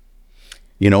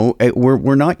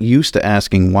 We're not used to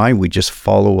asking why. We just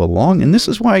follow along, and this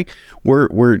is why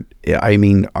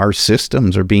our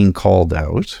systems are being called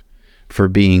out for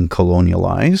being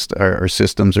colonialized. Our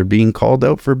systems are being called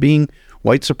out for being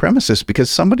white supremacists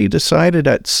because somebody decided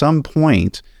at some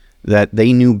point that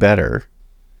they knew better,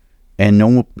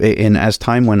 and as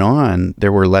time went on,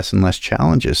 there were less and less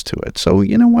challenges to it. So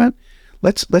you know what?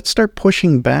 Let's start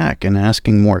pushing back and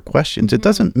asking more questions. Mm-hmm. It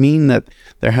doesn't mean that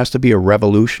there has to be a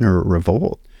revolution or a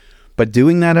revolt, but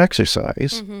doing that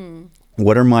exercise,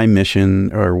 what are my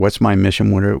mission, or what's my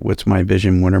mission, what's my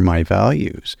vision, what are my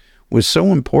values, was so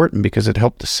important because it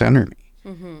helped to center me.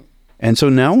 Mm-hmm. And so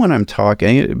now when I'm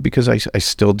talking, because I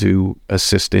still do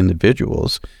assist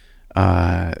individuals,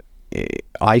 I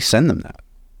send them that.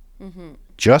 Mm-hmm.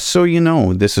 Just so you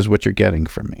know, this is what you're getting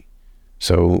from me.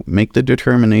 So make the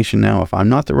determination now. If I'm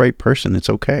not the right person, it's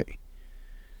okay.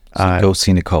 So go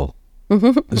see Nicole.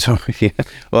 So yeah.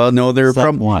 Well, no, they're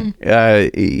from one.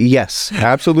 Yes,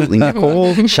 absolutely,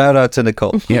 Nicole. Shout out to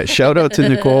Nicole. Yeah, shout out to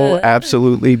Nicole.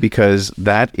 Absolutely, because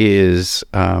that is,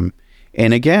 and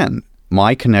again,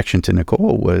 my connection to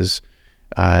Nicole was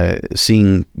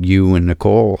seeing you and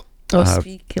Nicole.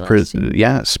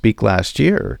 Speak last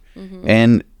year,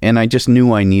 and I just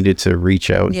knew I needed to reach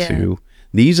out to.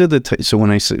 These are so when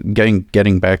I say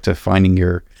getting back to finding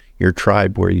your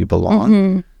tribe where you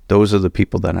belong, those are the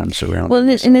people that I'm surrounded. Well,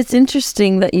 and it's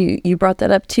interesting that you brought that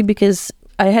up too, because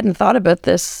I hadn't thought about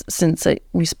this since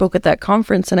we spoke at that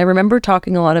conference, and I remember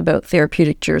talking a lot about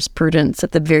therapeutic jurisprudence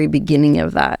at the very beginning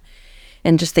of that,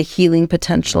 and just the healing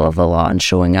potential of the law and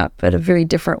showing up at a very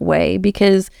different way,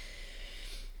 because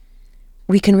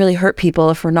we can really hurt people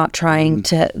if we're not trying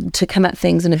to come at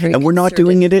things in a very and we're not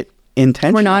doing it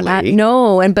intentionally. We're not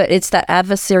but it's that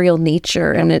adversarial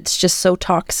nature, and it's just so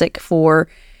toxic for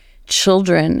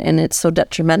children, and it's so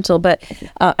detrimental. But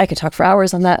I could talk for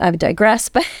hours on that. I digress.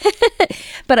 But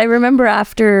but I remember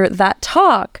after that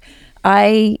talk,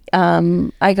 I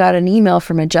got an email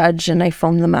from a judge, and I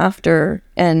phoned them after,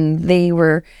 and they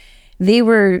were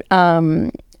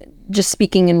just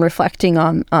speaking and reflecting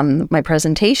on my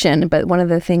presentation, but one of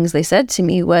the things they said to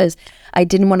me was I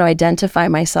didn't want to identify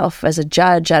myself as a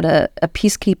judge at a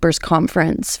peacekeepers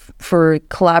conference for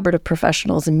collaborative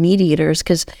professionals and mediators,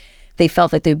 because they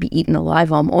felt like they'd be eaten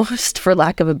alive almost, for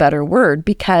lack of a better word,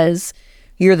 because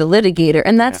you're the litigator.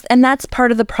 And that's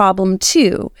part of the problem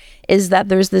too, is that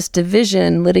there's this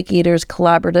division, litigators,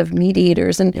 collaborative,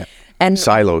 mediators, and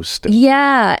silos still.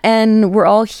 Yeah, and we're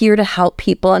all here to help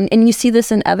people. And you see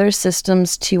this in other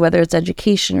systems too, whether it's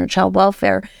education or child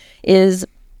welfare, is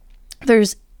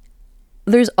there's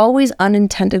always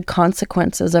unintended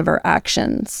consequences of our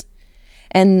actions.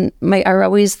 And I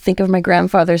always think of my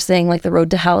grandfather saying, like, the road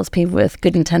to hell is paved with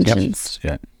good intentions.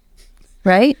 Yeah.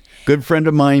 Right? Good friend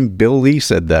of mine, Bill Lee,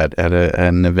 said that at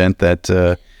an event that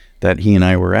he and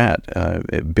I were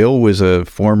at. Bill was a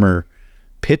former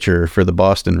pitcher for the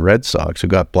Boston Red Sox who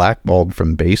got blackballed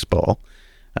from baseball,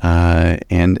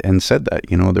 and said that,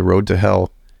 the road to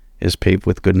hell is paved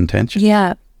with good intentions.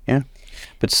 Yeah. Yeah.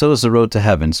 But so is the road to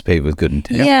heaven's paved with good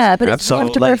intentions. Yeah, but we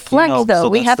have to reflect, though.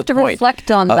 We have to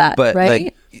reflect on that, but,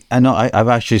 right? I know I've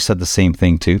actually said the same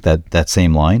thing too, that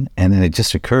same line, and then it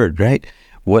just occurred, right?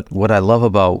 What I love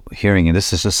about hearing, and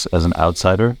this is just as an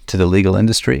outsider to the legal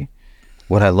industry,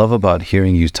 what I love about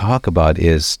hearing you talk about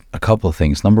is a couple of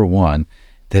things. Number one,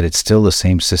 that it's still the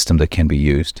same system that can be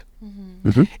used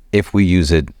if we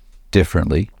use it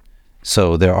differently.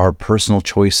 So there are personal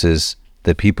choices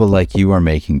that people like you are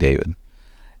making, David,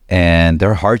 and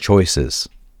they're hard choices.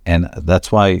 And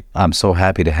that's why I'm so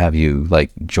happy to have you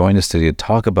join us today to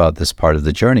talk about this part of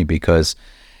the journey, because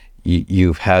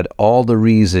you've had all the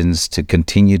reasons to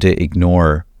continue to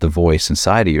ignore the voice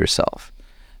inside of yourself,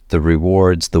 the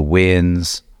rewards, the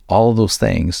wins, all of those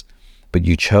things, but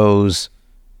you chose,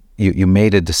 you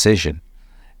made a decision,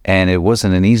 and it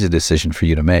wasn't an easy decision for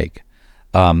you to make.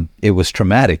 It was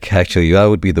traumatic, actually. That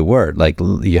would be the word.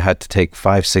 You had to take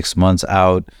 5-6 months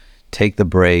out, take the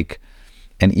break.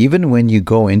 And even when you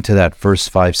go into that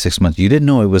first 5-6 months, you didn't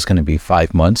know it was going to be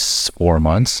 5 months, 4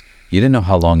 months. You didn't know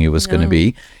how long it was going to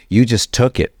be. You just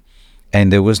took it.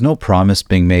 And there was no promise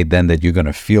being made then that you're going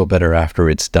to feel better after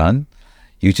it's done.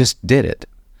 You just did it.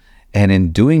 And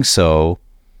in doing so,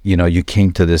 you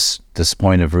came to this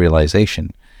point of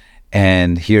realization.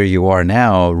 And here you are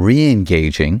now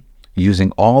re-engaging,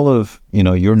 using all of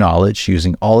your knowledge,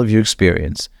 using all of your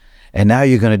experience. And now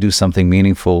you're going to do something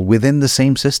meaningful within the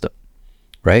same system,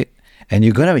 right? And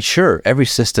you're going to, sure, every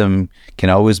system can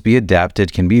always be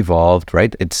adapted, can be evolved,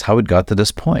 right? It's how it got to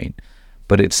this point.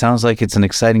 But it sounds like it's an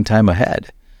exciting time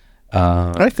ahead.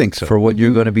 I think so. For what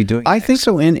you're going to be doing I next. think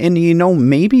so. And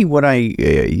maybe what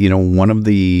one of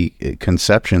the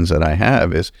conceptions that I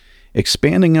have is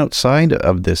expanding outside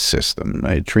of this system.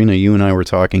 Trina, you and I were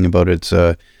talking about it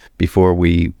before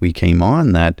we came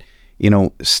on, that,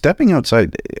 stepping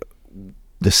outside,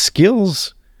 the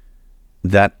skills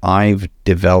that I've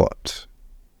developed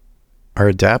are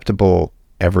adaptable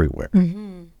everywhere,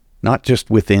 not just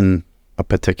within a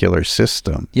particular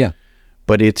system. Yeah.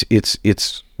 But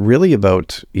it's really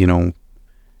about,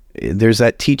 there's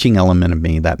that teaching element of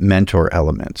me, that mentor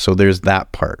element. So there's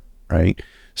that part, right?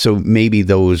 So maybe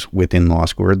those within law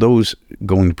school, or those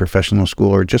going to professional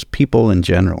school, or just people in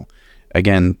general,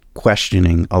 again,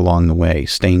 questioning along the way,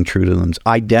 staying true to them,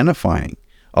 identifying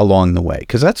along the way.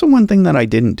 Because that's the one thing that I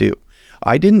didn't do.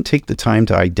 I didn't take the time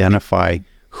to identify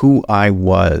who I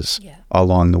was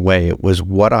along the way. It was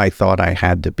what I thought I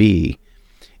had to be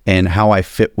and how I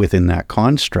fit within that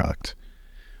construct.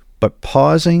 But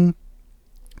pausing,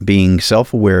 being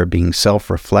self-aware, being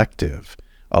self-reflective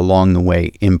along the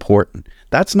way, important.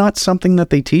 That's not something that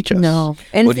they teach us. No.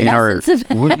 And What it's the essence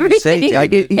of would you say?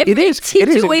 everything. It is. Teach It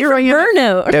is. away Here from I am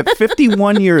burnout. at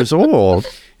 51 years old,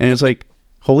 and it's like,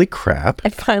 holy crap. I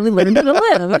finally learned how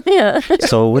to live. Yeah.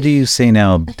 So what do you say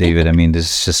now, David? I mean, this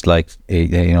is just like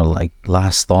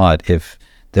last thought. If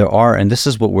there are, and this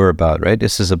is what we're about, right?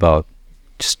 This is about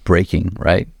just breaking,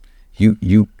 right?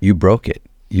 You broke it.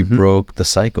 You broke the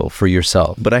cycle for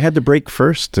yourself. But I had to break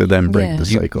first to then break the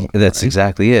cycle. That's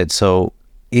exactly it. So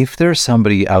if there's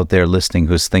somebody out there listening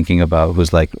who's thinking about,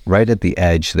 who's like right at the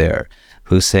edge there,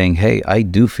 who's saying, hey, I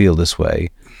do feel this way,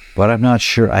 but I'm not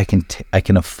sure I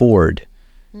can afford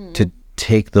to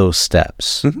take those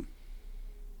steps.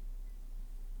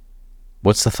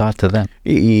 What's the thought to them?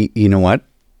 You know what?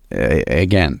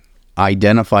 Again,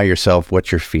 identify yourself, what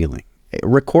you're feeling.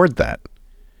 Record that.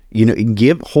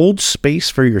 hold space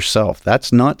for yourself.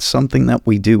 That's not something that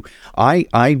we do.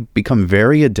 I become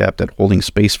very adept at holding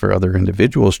space for other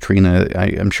individuals, Trina.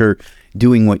 I'm sure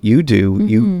doing what you do,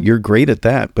 you're great at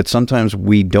that, but sometimes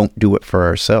we don't do it for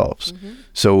ourselves.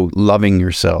 So loving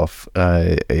yourself,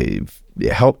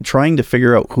 trying to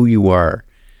figure out who you are.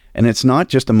 And it's not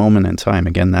just a moment in time.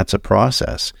 Again, that's a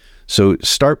process. So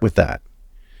start with that.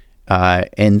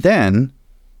 And then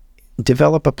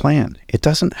develop a plan. It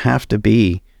doesn't have to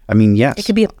be, yes. It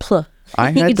could be a pl.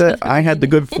 I had the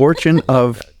good fortune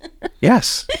of,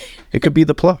 yes, it could be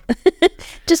the plug.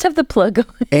 Just have the plug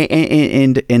going.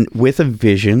 And with a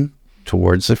vision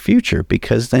towards the future,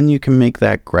 because then you can make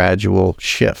that gradual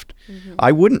shift.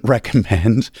 I wouldn't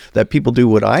recommend that people do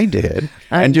what I did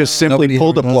and just simply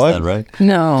pull the plug. That, right?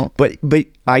 No. But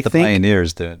I think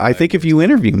pioneers do. I think if you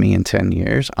interview me in 10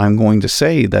 years, I'm going to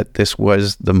say that this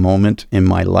was the moment in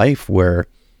my life where,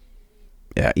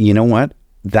 you know what?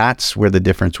 That's where the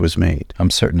difference was made. I'm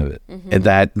certain of it.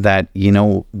 That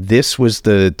this was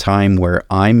the time where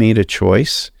I made a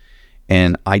choice,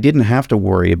 and I didn't have to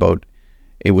worry about.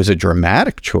 It was a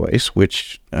dramatic choice,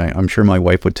 which I'm sure my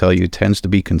wife would tell you tends to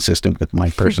be consistent with my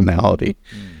personality.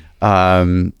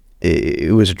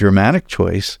 It was a dramatic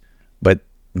choice, but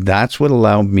that's what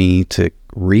allowed me to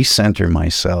recenter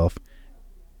myself,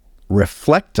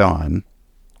 reflect on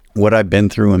what I've been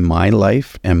through in my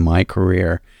life and my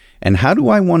career, and how do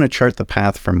I want to chart the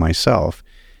path for myself.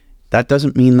 That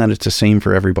doesn't mean that it's the same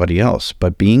for everybody else,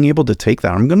 but being able to take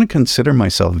that, I'm going to consider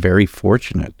myself very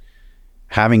fortunate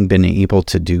having been able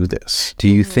to do this. Do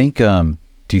you think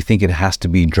it has to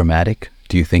be dramatic?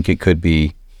 Do you think it could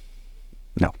be?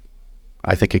 No,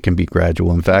 I think it can be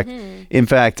gradual. In fact,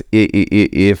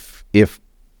 if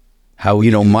how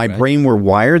my brain were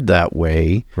wired that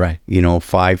way, right?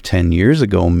 5-10 years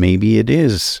ago, maybe it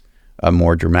is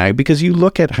more dramatic, because you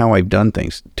look at how I've done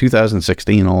things.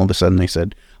 2016, all of a sudden they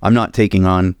said, I'm not taking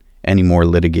on any more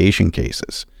litigation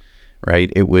cases, right?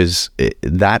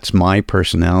 That's my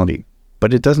personality.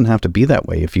 But it doesn't have to be that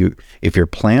way if you're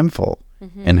planful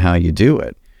in how you do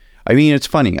it. It's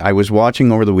funny. I was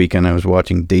watching over the weekend. I was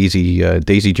watching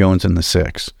Daisy Jones and the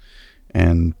Six,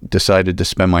 and decided to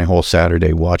spend my whole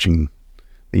Saturday watching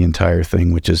the entire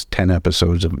thing, which is 10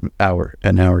 episodes of an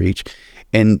hour each.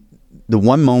 And the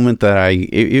one moment that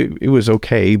it was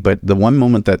okay, but the one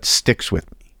moment that sticks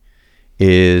with me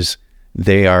is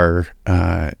they are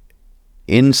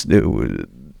in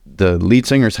the lead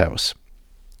singer's house,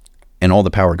 and all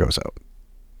the power goes out.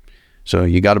 So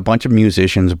you got a bunch of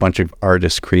musicians, a bunch of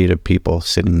artists, creative people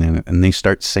sitting there, and they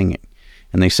start singing.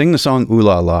 And they sing the song Ooh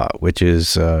La La, which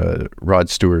is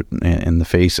Rod Stewart and the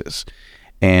Faces.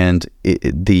 And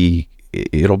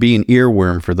it'll be an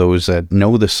earworm for those that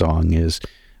know the song is,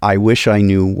 I wish I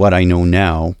knew what I know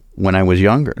now when I was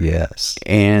younger. Yes.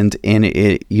 And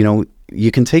it,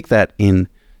 you can take that in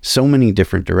so many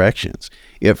different directions.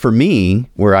 For me,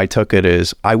 where I took it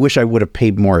is, I wish I would have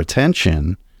paid more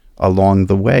attention along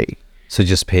the way. So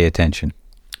just pay attention.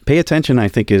 Pay attention, I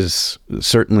think, is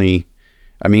certainly,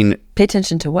 Pay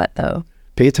attention to what, though?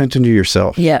 Pay attention to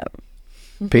yourself. Yeah.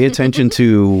 Pay attention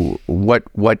to what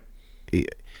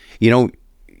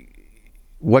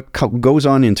goes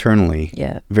on internally.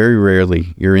 Yeah. Very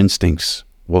rarely, your instincts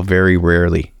will very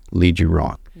rarely lead you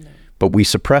wrong. No. But we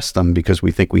suppress them because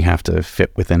we think we have to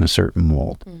fit within a certain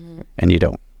mold. And you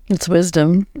don't. It's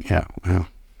wisdom. Yeah. Well,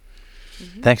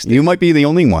 thanks. You might be the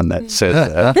only one that says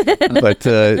that. But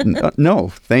no,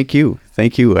 thank you.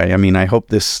 Thank you. I hope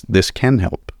this can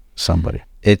help somebody.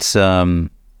 It's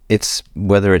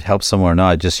whether it helps someone or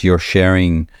not, just you're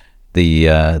sharing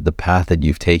the path that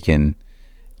you've taken.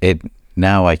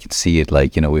 Now I can see it,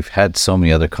 we've had so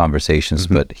many other conversations,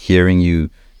 but hearing you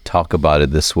talk about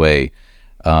it this way,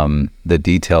 the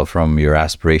detail from your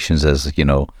aspirations as,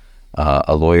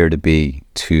 a lawyer to be,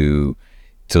 to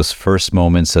those first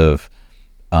moments of,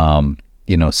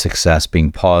 success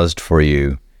being paused for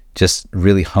you, just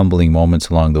really humbling moments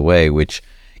along the way, which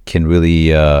can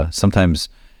really, sometimes,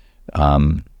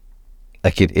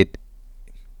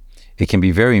 it can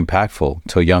be very impactful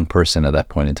to a young person at that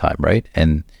point in time, right?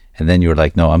 And then you're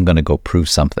like, no, I'm going to go prove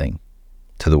something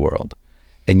to the world.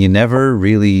 And you never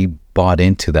really bought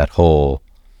into that whole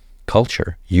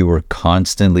culture. You were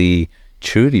constantly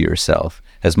true to yourself.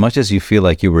 As much as you feel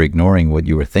like you were ignoring what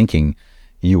you were thinking,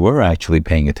 you were actually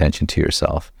paying attention to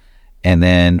yourself. And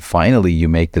then finally you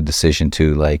make the decision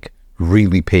to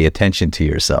really pay attention to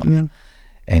yourself. Yeah.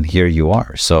 And here you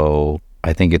are. So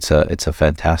I think it's a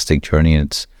fantastic journey,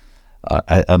 and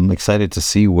I'm excited to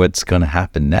see what's going to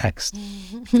happen next.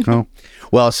 Oh,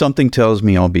 well, something tells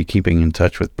me I'll be keeping in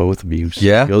touch with both of you. So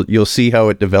Yeah? you'll see how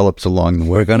it develops along the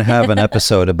way. We're going to have an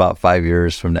episode about 5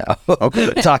 years from now.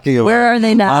 Okay. Talking about Where are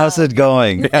they now? how's it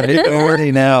going? It's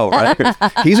already now, right?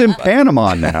 He's in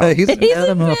Panama now. He's in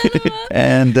Panama.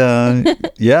 And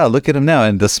yeah, look at him now.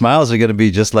 And the smiles are going to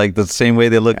be just like the same way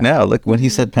they look now. Look, when he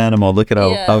said Panama, look at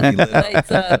how he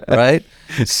lived. Right?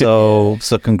 So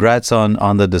congrats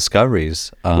on the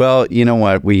discoveries. Well, you know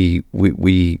what? We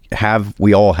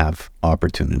all have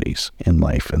opportunities in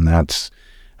life, and that's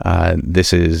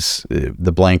this is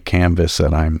the blank canvas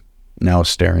that I'm now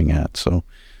staring at. So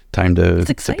time to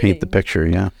paint the picture.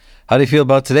 Yeah. How do you feel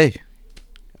about today?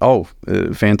 Oh,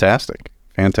 fantastic.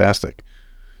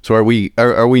 So are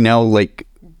we now like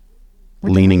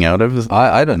leaning out of?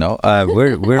 I don't know.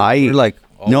 We're like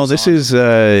no. This is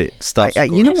stuff.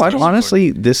 you know what? Honestly,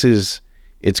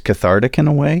 it's cathartic in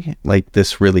a way. Like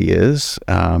this really is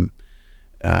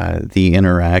the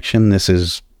interaction. This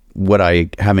is what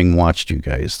having watched you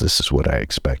guys. This is what I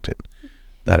expected,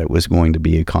 that it was going to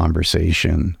be a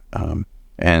conversation,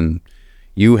 and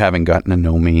you having gotten to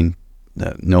know me,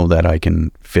 know that I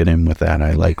can fit in with that.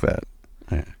 I like that.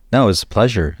 No, it's a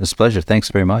pleasure. Thanks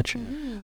very much.